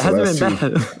efforts against the last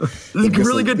 2.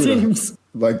 Really good teams.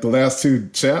 Like the last 2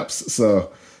 champs.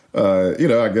 So,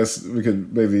 I guess we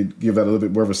could maybe give that a little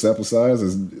bit more of a sample size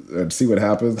and see what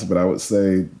happens. But I would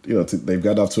say, they've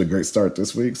gotten off to a great start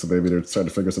this week. So maybe they're trying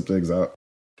to figure some things out.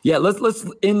 Yeah, let's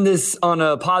end this on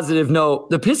a positive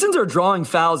note. The Pistons are drawing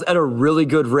fouls at a really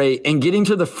good rate and getting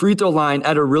to the free throw line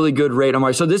at a really good rate,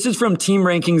 Omari. So this is from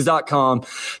teamrankings.com.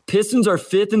 Pistons are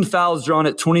 5th in fouls drawn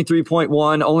at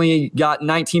 23.1, only got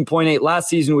 19.8 last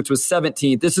season, which was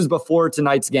 17th. This is before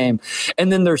tonight's game.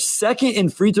 And then they're 2nd in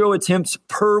free throw attempts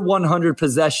per 100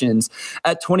 possessions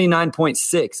at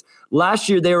 29.6. Last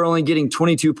year, they were only getting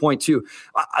 22.2.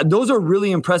 Those are really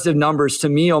impressive numbers to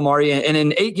me, Omari. And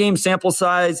an 8-game sample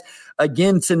size,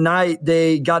 again, tonight,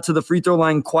 they got to the free throw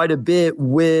line quite a bit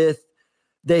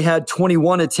they had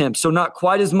 21 attempts. So not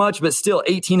quite as much, but still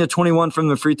 18 to 21 from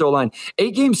the free throw line.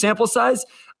 8-game sample size.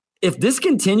 If this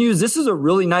continues, this is a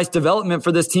really nice development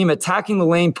for this team, attacking the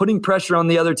lane, putting pressure on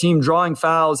the other team, drawing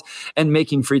fouls, and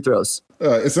making free throws.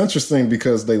 It's interesting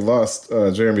because they lost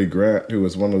Jeremy Grant, who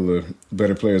was one of the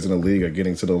better players in the league at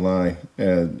getting to the line.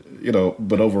 And,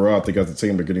 but overall, I think as a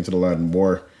team, they're getting to the line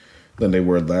more than they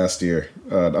were last year.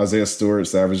 Isaiah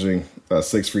Stewart's averaging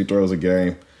 6 free throws a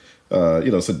game.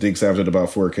 Sadiq's averaging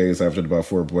about 4, K's averaging about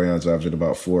 4, Bojan's averaging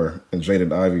about 4, and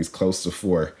Jaden Ivey's close to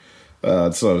 4.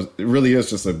 So it really is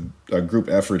just a group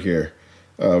effort here.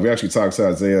 We actually talked to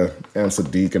Isaiah and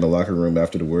Sadiq in the locker room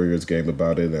after the Warriors game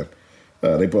about it, and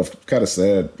they both kind of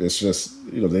said it's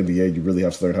just, the NBA, you really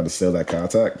have to learn how to sell that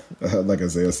contact. Like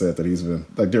Isaiah said, that he's been,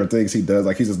 like there are things he does,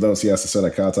 like he just knows he has to sell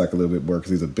that contact a little bit more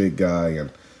because he's a big guy, and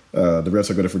the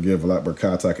refs are going to forgive a lot more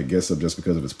contact against him just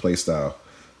because of his play style.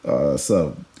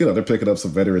 So, they're picking up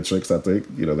some veteran tricks, I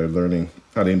think. They're learning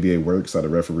how the NBA works, how the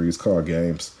referees call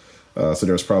games. So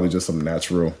there's probably just some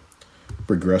natural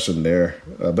progression there.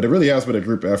 But it really has been a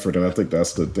group effort, and I think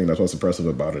that's the thing that's most impressive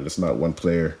about it. It's not one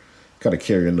player kind of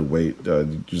carrying the weight.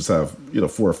 You just have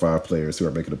 4 or 5 players who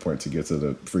are making a point to get to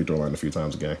the free throw line a few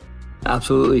times a game.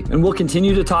 Absolutely. And we'll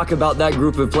continue to talk about that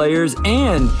group of players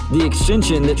and the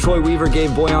extension that Troy Weaver gave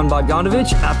Bojan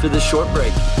Bogdanovic after this short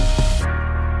break.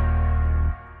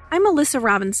 I'm Alyssa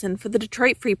Robinson for the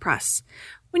Detroit Free Press.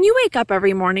 When you wake up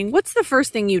every morning, what's the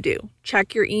first thing you do?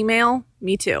 Check your email?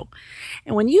 Me too.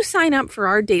 And when you sign up for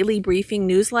our daily briefing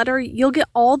newsletter, you'll get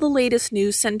all the latest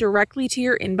news sent directly to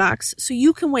your inbox so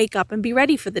you can wake up and be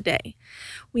ready for the day.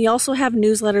 We also have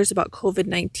newsletters about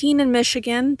COVID-19 in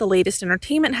Michigan, the latest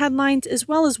entertainment headlines, as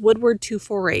well as Woodward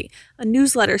 248, a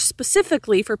newsletter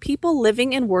specifically for people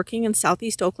living and working in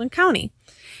Southeast Oakland County.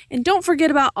 And don't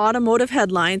forget about automotive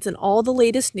headlines and all the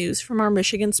latest news from our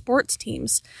Michigan sports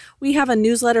teams. We have a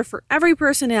newsletter for every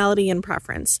personality and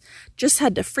preference. Just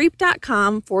head to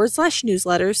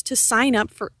freep.com/newsletters to sign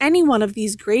up for any one of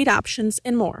these great options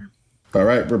and more. All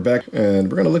right, we're back,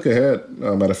 and we're going to look ahead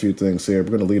at a few things here.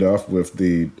 We're going to lead off with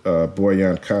the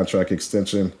Bojan contract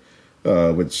extension,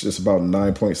 which is about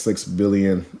 $9.6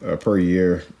 billion per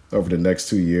year over the next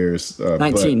 2 years.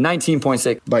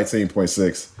 19.6.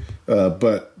 19.6.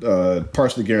 But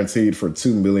partially guaranteed for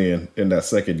 $2 million in that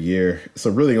second year. So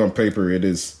really on paper, it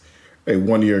is a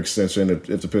 1-year extension. If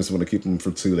the Pistons want to keep him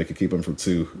for 2, they could keep him for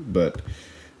 2. But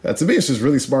to me, it's just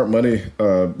really smart money.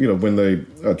 When they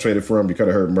traded for him, you kind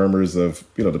of heard murmurs of,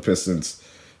 the Pistons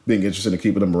being interested in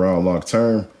keeping him around long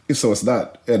term. So it's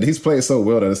not, and he's played so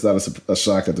well that it's not a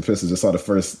shock that the Pistons just saw the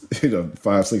first,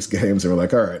 5-6 games and were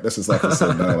like, all right, let's just let this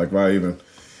sit down. Like, why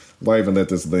even let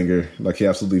this linger? Like, he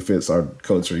absolutely fits our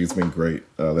culture. He's been great.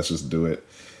 Let's just do it.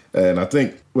 And I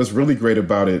think what's really great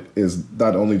about it is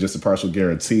not only just a partial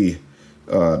guarantee,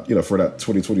 for that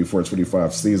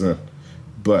 2024-25 season,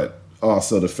 but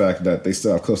also the fact that they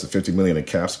still have close to $50 million in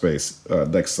cap space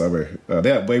next summer.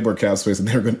 They have way more cap space than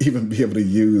they're going to even be able to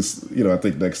use, I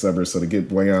think, next summer. So to get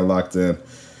Bojan locked in,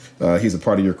 he's a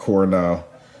part of your core now,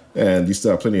 and you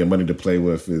still have plenty of money to play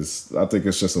with. I think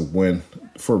it's just a win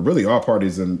for really all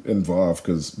parties involved,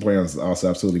 because Bojan's also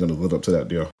absolutely going to live up to that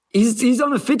deal. He's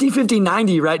on a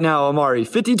 50-50-90 right now, Omari.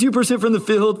 52% from the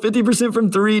field, 50% from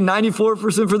 3,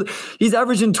 94% he's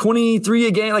averaging 23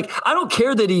 a game. Like, I don't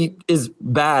care that he is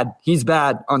bad. He's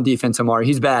bad on defense, Omari.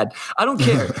 He's bad. I don't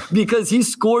care because he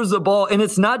scores the ball, and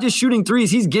it's not just shooting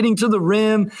threes. He's getting to the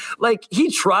rim. Like,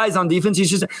 he tries on defense.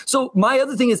 So my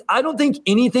other thing is, I don't think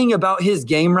anything about his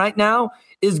game right now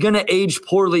is going to age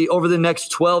poorly over the next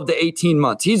 12 to 18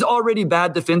 months. He's already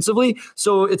bad defensively,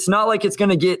 so it's not like it's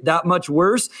going to get that much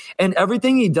worse. And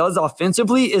everything he does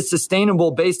offensively is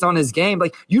sustainable based on his game.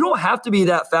 Like, you don't have to be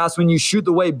that fast when you shoot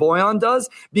the way Bojan does,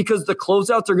 because the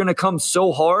closeouts are going to come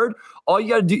so hard. All you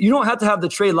got to do, you don't have to have the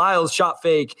Trey Lyles shot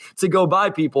fake to go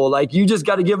by people. Like, you just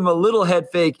got to give him a little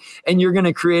head fake, and you're going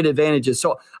to create advantages.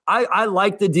 So I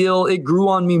like the deal. It grew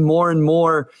on me more and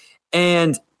more.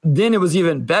 And then it was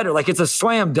even better. Like, it's a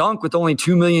slam dunk with only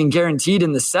 $2 million guaranteed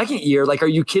in the second year. Like, are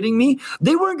you kidding me?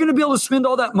 They weren't going to be able to spend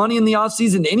all that money in the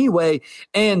offseason anyway.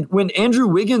 And when Andrew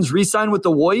Wiggins re-signed with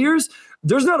the Warriors,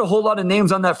 there's not a whole lot of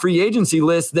names on that free agency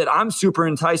list that I'm super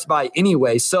enticed by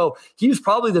anyway. So he's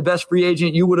probably the best free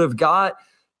agent you would have got.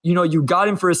 You got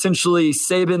him for essentially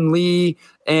Saban Lee,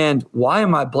 and why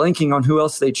am I blanking on who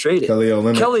else they traded? Kelly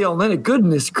Olynyk.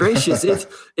 Goodness gracious. It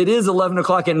is 11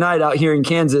 o'clock at night out here in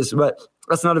Kansas, but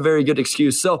that's not a very good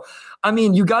excuse. So, I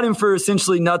mean, you got him for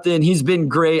essentially nothing. He's been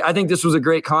great. I think this was a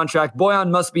great contract.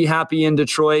 Bojan must be happy in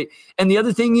Detroit. And the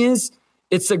other thing is,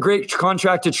 it's a great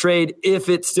contract to trade if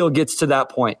it still gets to that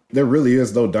point. There really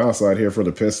is no downside here for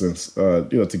the Pistons.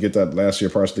 To get that last year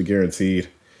partially guaranteed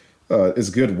is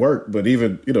good work. But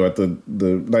even, at the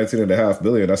 $19.5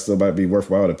 billion, that still might be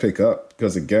worthwhile to pick up.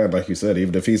 Because again, like you said,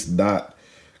 even if he's not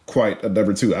quite a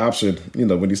number 2 option,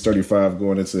 when he's 35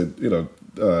 going into,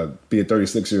 being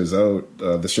 36 years old,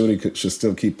 the shooting should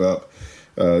still keep up.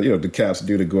 The cap's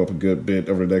due to go up a good bit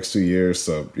over the next 2 years.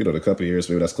 So, the couple of years,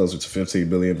 maybe that's closer to $15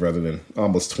 billion rather than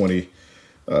almost 20.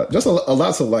 Just a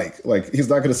lot to like. Like, he's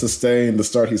not going to sustain the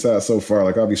start he's had so far.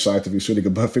 Like, I'll be shocked if he's shooting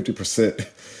above 50%,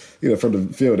 from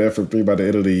the field and from 3 by the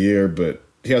end of the year. But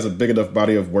he has a big enough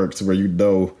body of work to where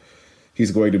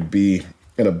he's going to be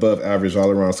an above average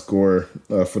all-around scorer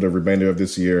for the remainder of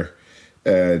this year.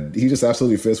 And he just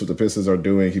absolutely fits what the Pistons are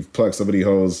doing. He plugs so many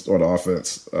holes on the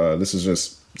offense. This is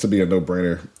just to be a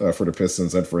no-brainer for the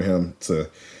Pistons and for him to,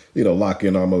 lock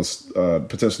in almost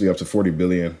potentially up to $40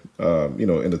 billion,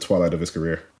 in the twilight of his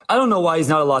career. I don't know why he's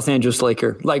not a Los Angeles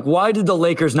Laker. Like, why did the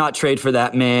Lakers not trade for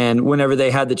that man whenever they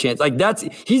had the chance? Like,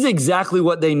 he's exactly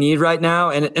what they need right now.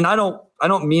 And I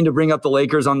don't mean to bring up the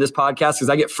Lakers on this podcast because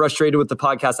I get frustrated with the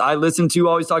podcast I listen to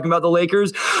always talking about the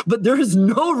Lakers, but there is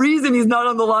no reason he's not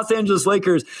on the Los Angeles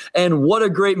Lakers. And what a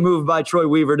great move by Troy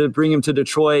Weaver to bring him to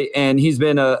Detroit. And he's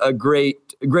been a great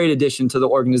addition to the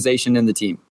organization and the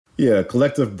team. Yeah,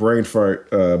 collective brain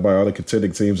fart by all the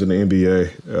contending teams in the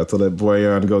NBA to let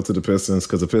Bojan go to the Pistons,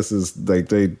 because the Pistons they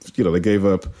gave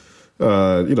up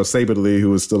Saban Lee,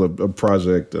 who was still a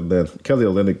project, and then Kelly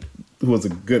Olynyk, who was a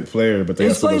good player, but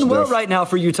he's playing well right now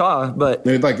for Utah. But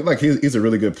he's a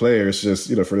really good player. It's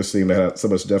just for this team that had so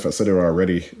much depth at center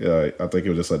already, I think it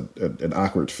was just an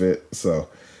awkward fit. So.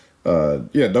 No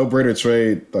brainer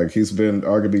trade. Like, he's been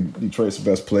arguably Detroit's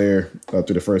best player through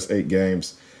the first 8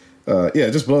 games.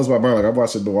 It just blows my mind. Like, I'm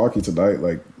watching Milwaukee tonight.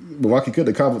 Like, Milwaukee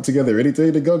couldn't have cobbled together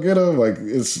anything to go get him. Like,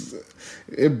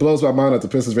 it blows my mind that the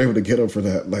Pistons were able to get him for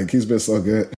that. Like, he's been so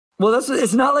good. Well,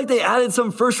 it's not like they added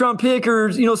some first-round pick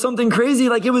or, something crazy.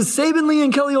 Like, it was Saban Lee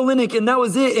and Kelly Olynyk, and that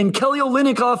was it. And Kelly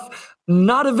Olynyk off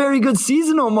not a very good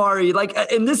season, Omari. Like,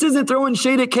 and this isn't throwing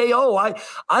shade at KO.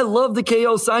 I love the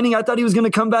KO signing. I thought he was going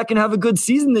to come back and have a good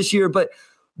season this year, but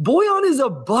Bojan is a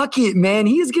bucket, man.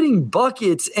 He is getting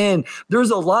buckets, and there's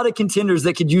a lot of contenders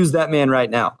that could use that man right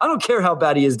now. I don't care how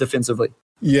bad he is defensively.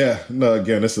 Yeah, no,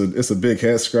 again, it's a big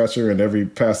head scratcher in every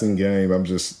passing game. I'm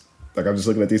just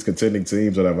looking at these contending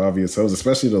teams that have obvious holes,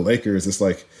 especially the Lakers. It's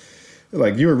like,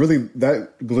 Like, you were really that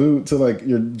glued to, like,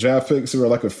 your draft picks who are,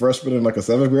 like, a freshman and, like, a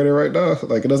seventh grader right now?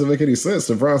 Like, it doesn't make any sense.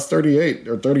 LeBron's 38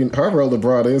 or 30, however old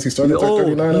LeBron is. He started at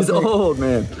 39. He's old,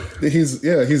 man.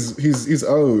 He's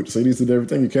old, so he needs to do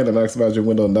everything you can to maximize your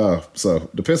window now. So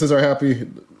the Pistons are happy,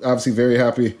 obviously very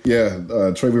happy. Yeah,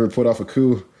 Troy Weaver put off a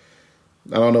coup.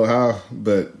 I don't know how,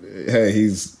 but hey,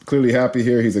 he's clearly happy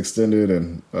here. He's extended,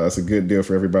 and it's a good deal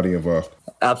for everybody involved.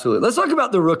 Absolutely. Let's talk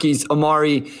about the rookies,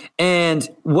 Omari. And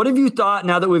what have you thought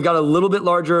now that we've got a little bit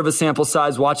larger of a sample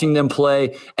size watching them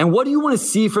play? And what do you want to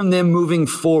see from them moving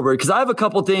forward? Because I have a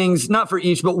couple things, not for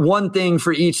each, but one thing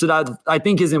for each that I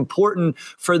think is important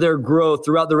for their growth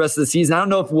throughout the rest of the season. I don't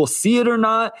know if we'll see it or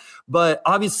not, but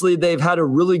obviously they've had a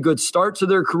really good start to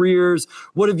their careers.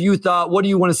 What have you thought? What do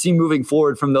you want to see moving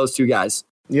forward from those two guys?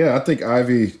 Yeah, I think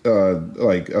Ivy,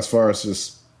 as far as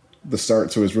just the start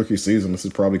to his rookie season, this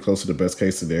is probably close to the best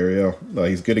case scenario.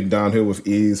 He's getting downhill with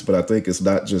ease, but I think it's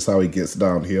not just how he gets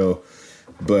downhill,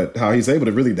 but how he's able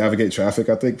to really navigate traffic,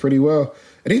 I think, pretty well.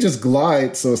 And he just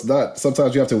glides, so it's not,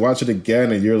 sometimes you have to watch it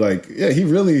again and you're like, yeah, he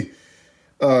really,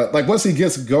 once he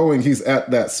gets going, he's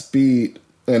at that speed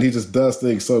and he just does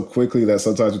things so quickly that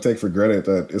sometimes you take for granted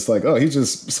that it's like, oh, he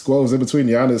just squoves in between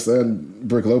Giannis and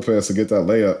Brook Lopez to get that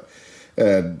layup.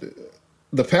 And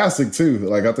the passing, too.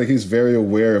 I think he's very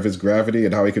aware of his gravity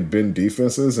and how he could bend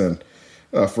defenses. And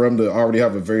for him to already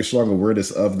have a very strong awareness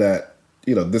of that,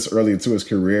 this early into his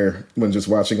career, when just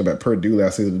watching him at Purdue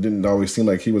last season, it didn't always seem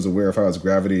like he was aware of how his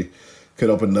gravity could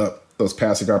open up those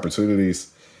passing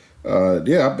opportunities. I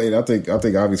think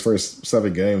Ivy's first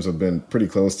 7 games have been pretty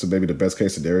close to maybe the best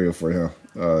case scenario for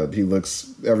him. He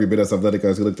looks every bit as athletic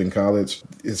as he looked in college.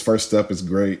 His first step is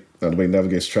great. The way he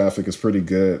navigates traffic is pretty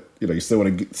good. You still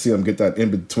want to see him get that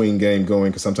in-between game going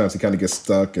because sometimes he kind of gets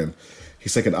stuck and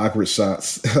he's taking awkward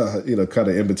shots, kind of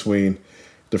in between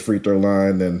the free throw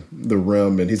line and the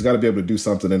rim. And he's got to be able to do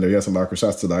something in there. He had some awkward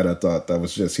shots tonight. I thought that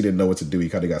was just, he didn't know what to do. He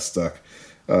kind of got stuck.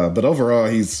 But overall,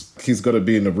 he's going to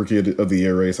be in the Rookie of the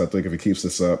Year race, I think, if he keeps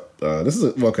this up.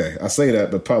 Okay, I say that,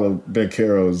 but Paulo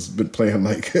Banchero has been playing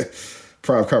like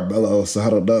prime Carmelo, so I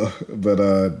don't know.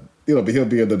 But he'll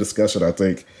be in the discussion, I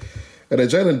think. And then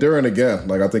Jalen Duren,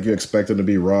 again, I think you expect him to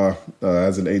be raw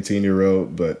as an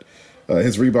 18-year-old, but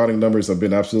his rebounding numbers have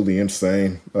been absolutely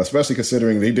insane, especially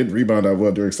considering he didn't rebound that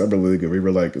well during Summer League. And we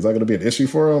were like, is that going to be an issue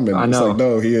for him? And it's like,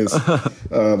 no, he is.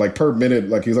 Per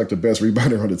minute, he's the best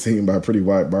rebounder on the team by a pretty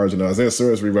wide margin. Now, Isaiah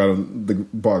Stewart rebounded the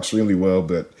ball extremely well,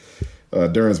 but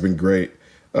Duren's been great.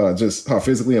 Just how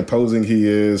physically imposing he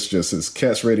is, just his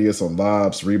catch radius on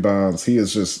lobs, rebounds. He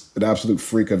is just an absolute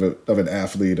freak of an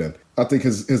athlete. And I think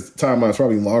his timeline is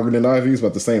probably longer than Ivy's, but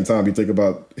at the same time, you think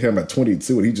about him at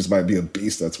 22, and he just might be a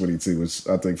beast at 22, which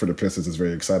I think for the Pistons is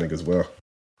very exciting as well.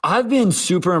 I've been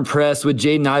super impressed with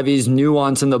Jaden Ivey's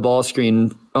nuance in the ball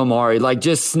screen, Omari,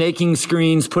 just snaking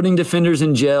screens, putting defenders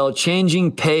in jail,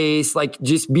 changing pace,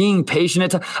 just being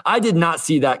patient. I did not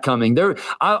see that coming.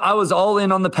 I was all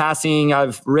in on the passing.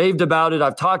 I've raved about it.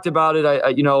 I've talked about it.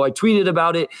 I tweeted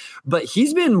about it, but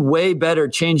he's been way better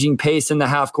changing pace in the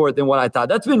half court than what I thought.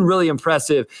 That's been really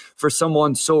impressive for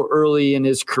someone so early in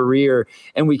his career.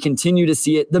 And we continue to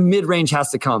see it. The mid-range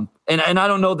has to come. And I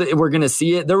don't know that we're going to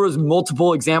see it. There was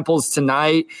multiple examples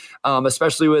tonight,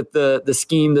 especially with the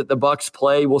scheme that the Bucks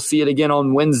play. We'll see it again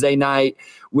on Wednesday night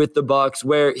with the Bucks,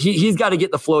 where he's got to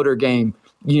get the floater game,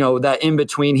 that in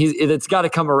between. It's got to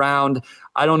come around.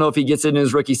 I don't know if he gets it in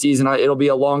his rookie season. It'll be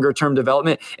a longer term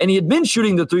development. And he had been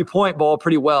shooting the 3-point ball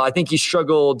pretty well. I think he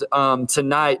struggled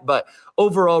tonight, but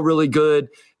overall really good.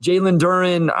 Jalen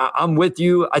Duren, I'm with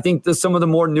you. I think some of the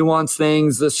more nuanced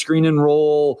things, the screen and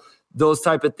roll, those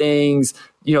type of things,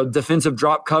 defensive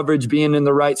drop coverage being in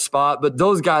the right spot. But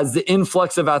those guys, the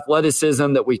influx of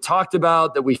athleticism that we talked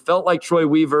about, that we felt like Troy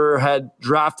Weaver had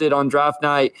drafted on draft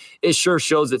night, it sure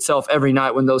shows itself every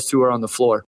night when those two are on the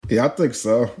floor. Yeah, I think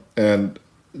so. And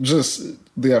just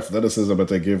the athleticism that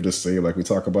they give this team, we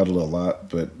talk about it a lot,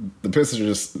 but the Pistons are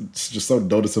just so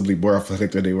noticeably more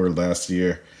athletic than they were last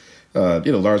year,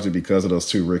 largely because of those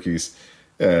two rookies.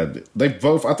 And I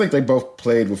think they both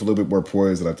played with a little bit more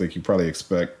poise than I think you probably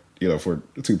expect, for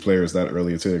two players that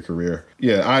early into their career.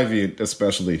 Yeah, Ivy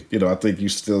especially, I think you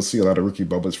still see a lot of rookie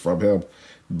moments from him.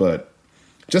 But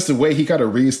just the way he kind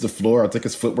of reads the floor, I think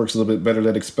his footwork's a little bit better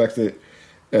than expected.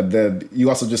 And then you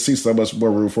also just see so much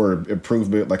more room for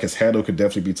improvement. His handle could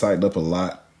definitely be tightened up a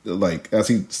lot. As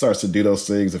he starts to do those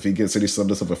things, if he gets any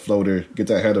semblance of a floater, get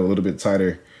that handle a little bit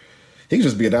tighter, he can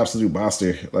just be an absolute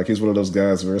monster. He's one of those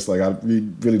guys where it's I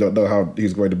really don't know how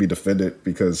he's going to be defended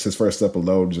because his first step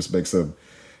alone just makes him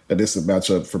a distant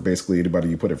matchup for basically anybody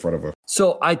you put in front of him.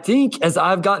 So I think as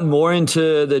I've gotten more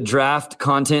into the draft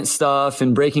content stuff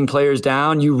and breaking players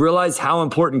down, you realize how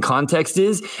important context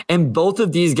is. And both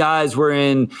of these guys were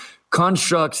in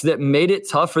constructs that made it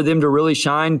tough for them to really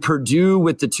shine. Purdue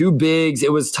with the two bigs,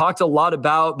 it was talked a lot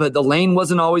about, but the lane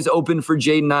wasn't always open for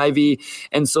Jaden Ivey.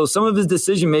 And so some of his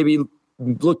decision maybe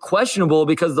looked questionable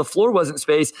because the floor wasn't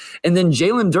spaced. And then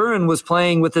Jalen Duren was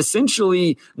playing with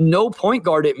essentially no point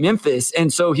guard at Memphis.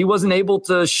 And so he wasn't able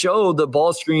to show the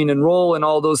ball screen and roll and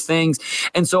all those things.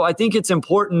 And so I think it's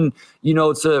important,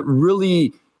 to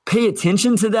really pay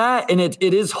attention to that. And it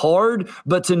is hard,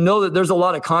 but to know that there's a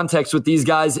lot of context with these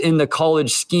guys in the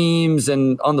college schemes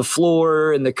and on the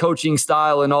floor and the coaching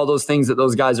style and all those things that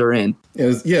those guys are in.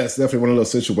 It's definitely one of those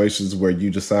situations where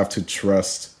you just have to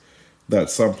trust that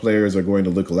some players are going to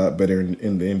look a lot better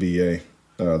in the NBA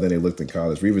than they looked in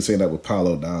college. We're even seeing that with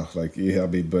Paolo now. Like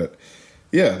Ivy,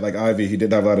 he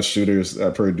didn't have a lot of shooters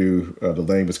at Purdue. The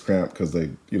lane was cramped because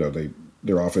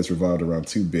their offense revolved around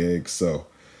two bigs. So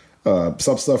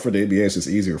some stuff for the NBA is just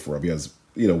easier for him. He has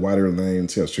wider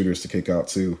lanes. He has shooters to kick out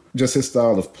to. Just his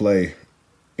style of play,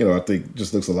 I think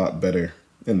just looks a lot better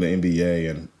in the NBA,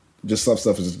 and just some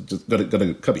stuff is just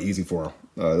gonna come easy for him.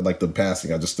 Like the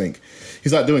passing, I just think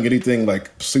he's not doing anything like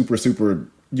super, super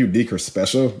unique or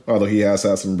special, although he has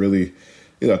had some really,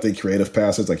 I think creative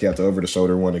passes, like he had the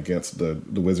over-the-shoulder one against the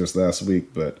Wizards last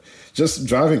week. But just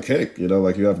drive and kick,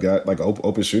 like you have got like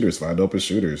open shooters, find open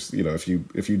shooters. If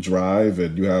you drive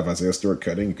and you have Isaiah Stewart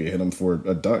cutting, you can hit him for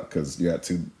a dunk because you had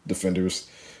two defenders,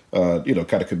 kind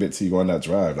of commit to you on that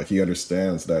drive. Like he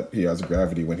understands that he has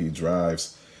gravity when he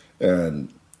drives,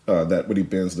 and that when he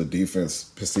bends the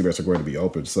defense, his teammates are going to be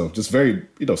open. So just very,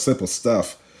 simple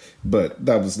stuff. But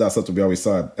that was not something we always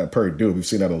saw at Purdue. We've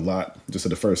seen that a lot just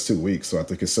in the first 2 weeks. So I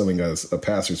think his ceiling as a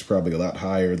passer is probably a lot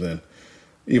higher than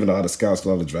even a lot of scouts, a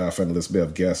lot of draft analysts may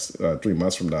have guessed 3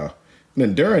 months from now.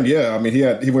 And then Duren,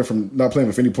 he went from not playing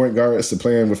with any point guards to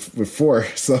playing with four.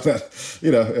 So that,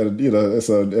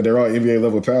 and they're all NBA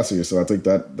level passers. So I think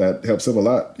that helps him a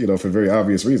lot, for very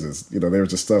obvious reasons. There was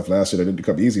just stuff last year that didn't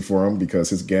come easy for him because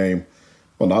his game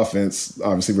on offense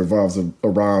obviously revolves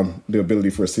around the ability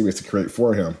for his teammates to create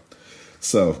for him.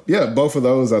 So both of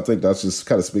those, I think that just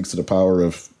kind of speaks to the power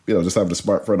of, just having a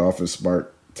smart front office,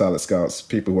 smart talent scouts,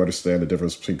 people who understand the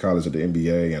difference between college and the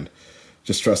NBA, and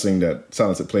just trusting that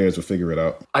talented players will figure it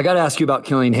out. I got to ask you about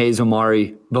Killian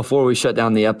Hayes-Omari before we shut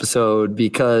down the episode,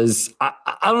 because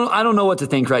I don't know what to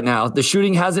think right now. The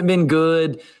shooting hasn't been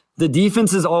good. The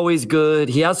defense is always good.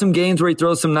 He has some games where he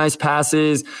throws some nice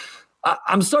passes.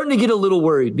 I'm starting to get a little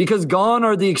worried because gone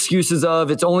are the excuses of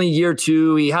it's only year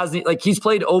 2. He's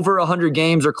played over 100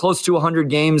 games or close to 100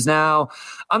 games now.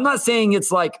 I'm not saying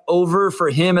it's like over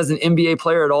for him as an NBA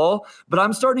player at all, but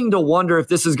I'm starting to wonder if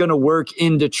this is going to work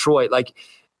in Detroit. Like,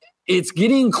 it's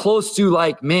getting close to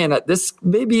like, man, this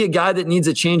may be a guy that needs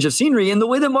a change of scenery in the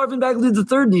way that Marvin Bagley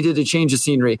III needed a change of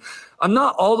scenery. I'm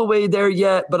not all the way there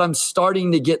yet, but I'm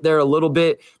starting to get there a little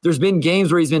bit. There's been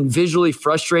games where he's been visually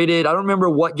frustrated. I don't remember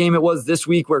what game it was this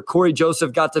week where Corey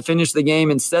Joseph got to finish the game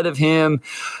instead of him.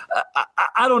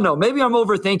 I don't know. Maybe I'm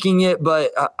overthinking it,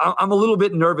 but I'm a little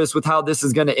bit nervous with how this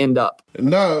is going to end up.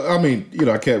 No, I mean,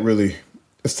 I can't really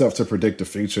 – it's tough to predict the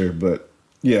future, but –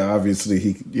 yeah, obviously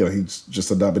he's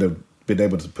just not been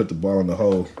able to put the ball in the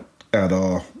hole at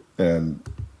all, and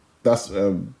that's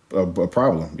a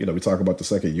problem. We talk about the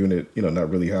second unit,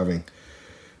 not really having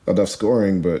enough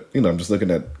scoring, but I'm just looking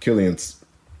at Killian's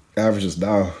averages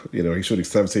now. He's shooting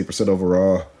 17%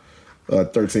 overall,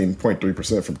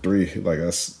 13.3% from three. Like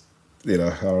that's. I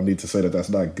don't need to say that that's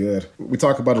not good. We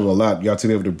talk about it a lot. You have to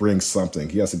be able to bring something.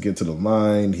 He has to get to the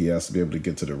line. He has to be able to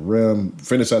get to the rim.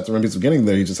 Finish at the rim. He's getting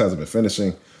there. He just hasn't been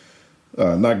finishing.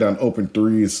 Knock down open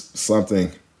threes,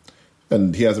 something.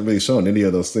 And he hasn't really shown any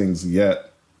of those things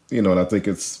yet. And I think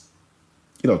it's,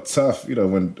 tough,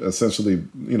 when essentially,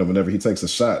 whenever he takes a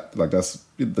shot, like that's,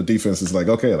 the defense is like,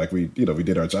 okay, like we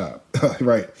did our job.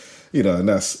 Right. And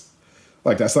that's,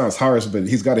 like, that sounds harsh, but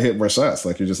he's got to hit more shots.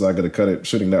 Like, you're just not going to cut it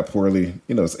shooting that poorly.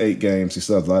 It's 8 games. He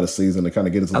still has a lot of season to kind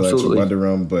of get his legs from under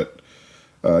him. But,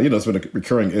 it's been a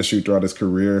recurring issue throughout his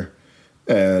career.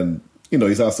 And,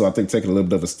 he's also, I think, taking a little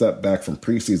bit of a step back from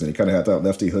preseason. He kind of had that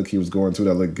lefty hook he was going to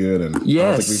that looked good. And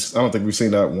yes. I don't think we've seen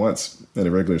that once in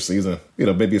the regular season.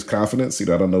 Maybe it's confidence.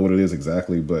 I don't know what it is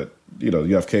exactly. But,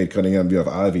 you have Cade Cunningham, you have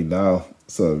Ivy now.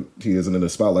 So he isn't in the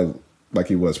spotlight like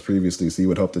he was previously, so you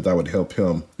would hope that would help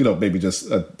him, maybe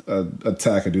just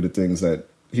attack and do the things that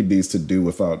he needs to do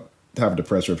without, have the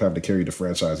pressure of having to carry the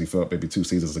franchise he felt maybe 2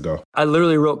 seasons ago. I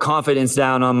literally wrote confidence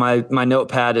down on my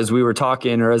notepad as we were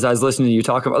talking, or as I was listening to you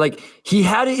talk about, like, he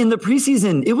had it in the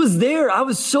preseason. It was there. I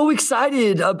was so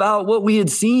excited about what we had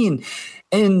seen.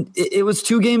 And it was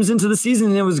 2 games into the season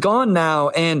and it was gone now.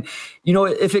 And,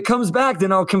 if it comes back,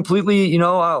 then I'll completely,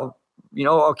 I'll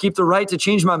keep the right to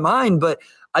change my mind. But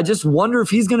I just wonder if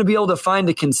he's going to be able to find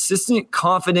a consistent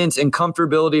confidence and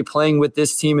comfortability playing with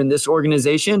this team and this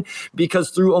organization, because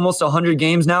through almost 100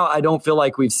 games now, I don't feel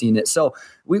like we've seen it. So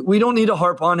we don't need to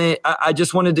harp on it. I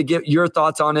just wanted to get your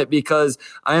thoughts on it because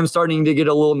I am starting to get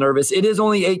a little nervous. It is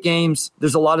only 8 games.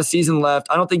 There's a lot of season left.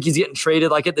 I don't think he's getting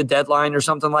traded like at the deadline or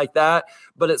something like that.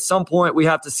 But at some point, we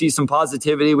have to see some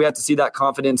positivity. We have to see that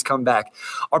confidence come back.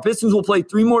 Our Pistons will play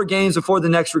 3 more games before the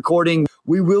next recording.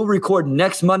 We will record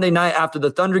next Monday night after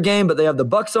the Thunder game, but they have the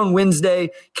Bucks on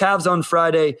Wednesday, Cavs on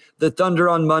Friday, the Thunder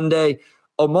on Monday.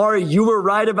 Omari, you were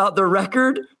right about the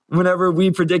record whenever we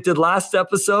predicted last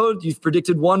episode. You've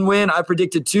predicted 1 win. I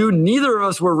predicted 2. Neither of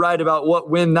us were right about what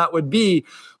win that would be,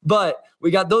 but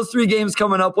we got those 3 games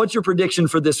coming up. What's your prediction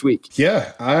for this week?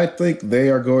 Yeah, I think they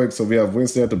are going. So we have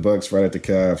Wednesday at the Bucks, Friday at the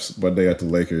Cavs, Monday at the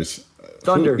Lakers.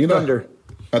 Thunder.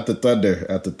 At the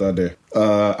Thunder.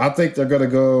 I think they're going to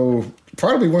go,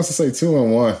 probably wants to say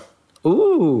 2-1.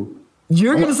 Ooh,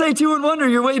 you're going to say 2-1 or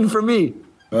you're waiting for me?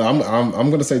 I'm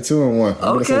going to say 2-1. I'm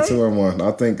going to say 2-1.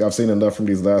 I think I've seen enough from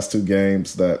these last 2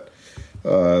 games that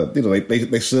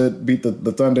they should beat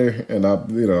the Thunder, and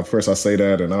of course I say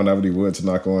that, and I don't have any wood to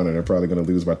knock on, and they're probably going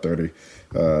to lose by 30.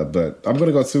 But I'm going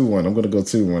to go 2-1. I'm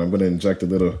going to inject a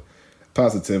little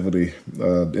positivity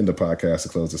in the podcast to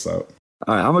close this out.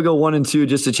 All right, I'm gonna go 1-2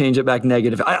 just to change it back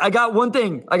negative. I got one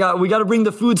thing. We got to bring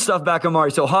the food stuff back,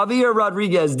 Omari. So Javier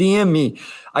Rodriguez, DM me.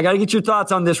 I got to get your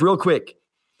thoughts on this real quick.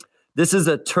 This is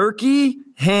a turkey,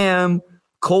 ham,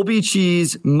 Colby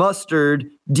cheese, mustard,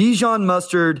 Dijon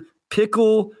mustard,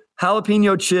 pickle,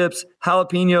 jalapeno chips,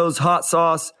 jalapenos, hot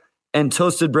sauce, and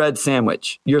toasted bread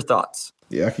sandwich. Your thoughts?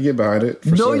 Yeah, I can get behind it.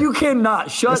 No, sure. You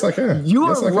cannot. Shut. Yes, I can. You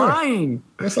are lying.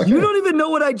 Yes, I You can. don't even know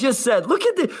what I just said. Look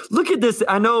at this.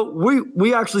 I know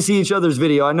we actually see each other's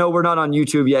video. I know we're not on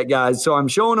YouTube yet, guys. So I'm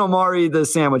showing Omari the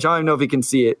sandwich. I don't even know if he can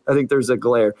see it. I think there's a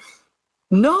glare.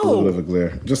 No. A little bit of a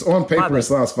glare. Just on paper, it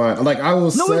sounds fine. Like I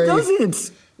will say. No, it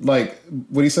doesn't. Like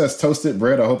when he says toasted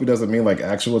bread, I hope he doesn't mean like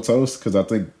actual toast, because I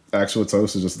think actual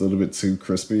toast is just a little bit too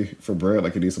crispy for bread.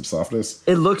 Like it needs some softness.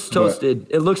 It looks toasted.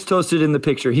 It looks toasted in the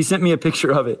picture. He sent me a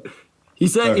picture of it. He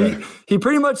said he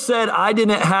pretty much said I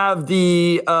didn't have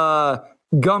the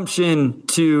gumption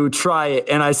to try it,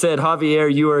 and I said,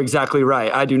 Javier, you are exactly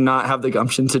right. I do not have the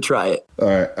gumption to try it. All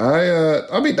right,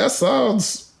 I mean that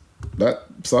sounds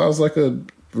like a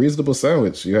reasonable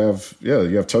sandwich. You have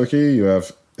turkey, you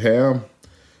have ham,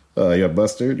 you have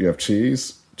mustard, you have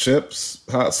cheese, chips,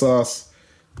 hot sauce,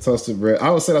 toasted bread.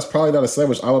 I would say that's probably not a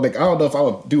sandwich I would make. I don't know if I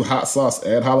would do hot sauce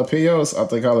and jalapenos. I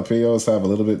think jalapenos have a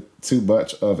little bit too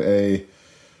much of a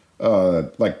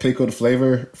like pickled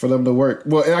flavor for them to work.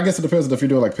 Well, I guess it depends on if you're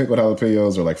doing like pickled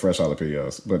jalapenos or like fresh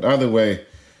jalapenos. But either way,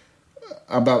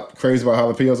 I'm not crazy about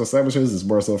jalapenos on sandwiches. It's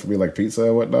more so for me like pizza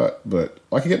and whatnot. But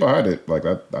I can get behind it. Like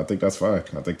I think that's fine.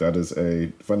 I think that is a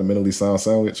fundamentally sound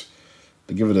sandwich.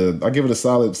 I give it a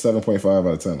solid 7.5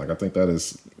 out of 10. Like I think that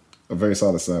is a very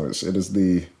solid sandwich. It is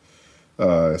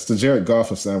it's the Jared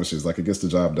Goff of sandwiches. Like it gets the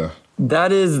job done.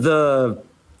 That is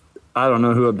I don't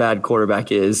know who a bad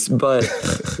quarterback is, but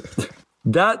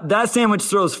that sandwich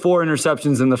throws 4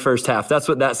 interceptions in the first half. That's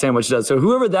what that sandwich does. So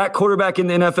whoever that quarterback in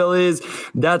the NFL is,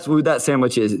 that's what that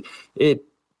sandwich is.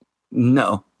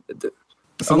 No.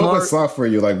 So what was soft for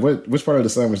you? Like which part of the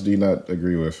sandwich do you not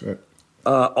agree with?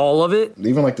 All of it.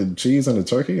 Even like the cheese and the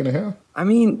turkey and the ham? I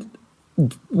mean,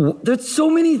 there's so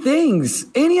many things.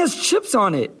 And he has chips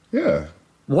on it. Yeah.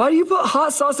 Why do you put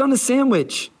hot sauce on a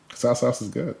sandwich? Hot sauce is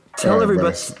good. Tell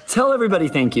everybody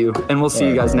thank you, and we'll see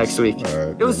you guys next week.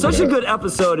 Right, it was such a good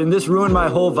episode, and this ruined my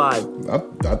whole vibe.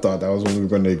 I thought that was what we were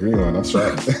going to agree on. I'm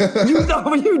sorry.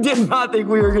 You did not think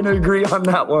we were going to agree on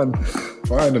that one.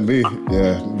 Fine to me.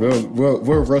 Yeah,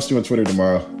 we'll roast you on Twitter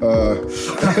tomorrow.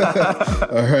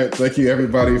 All right, thank you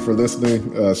everybody for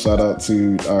listening. Shout out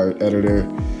to our editor,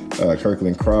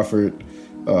 Kirkland Crawford.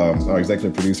 Our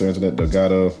executive producer, Antoinette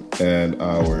Delgado, and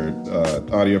our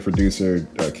audio producer,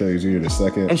 Kerry Jr.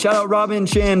 II. And shout out Robin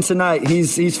Chan tonight.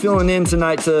 He's filling in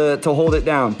tonight to hold it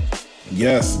down.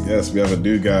 Yes, we have a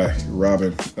new guy,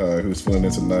 Robin, who's filling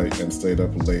in tonight and stayed up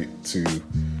late to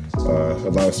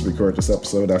allow us to record this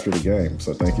episode after the game.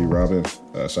 So thank you, Robin.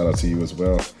 Shout out to you as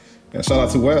well. And shout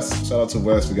out to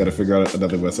Wes. We got to figure out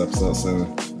another Wes episode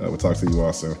soon. We'll talk to you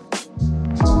all soon.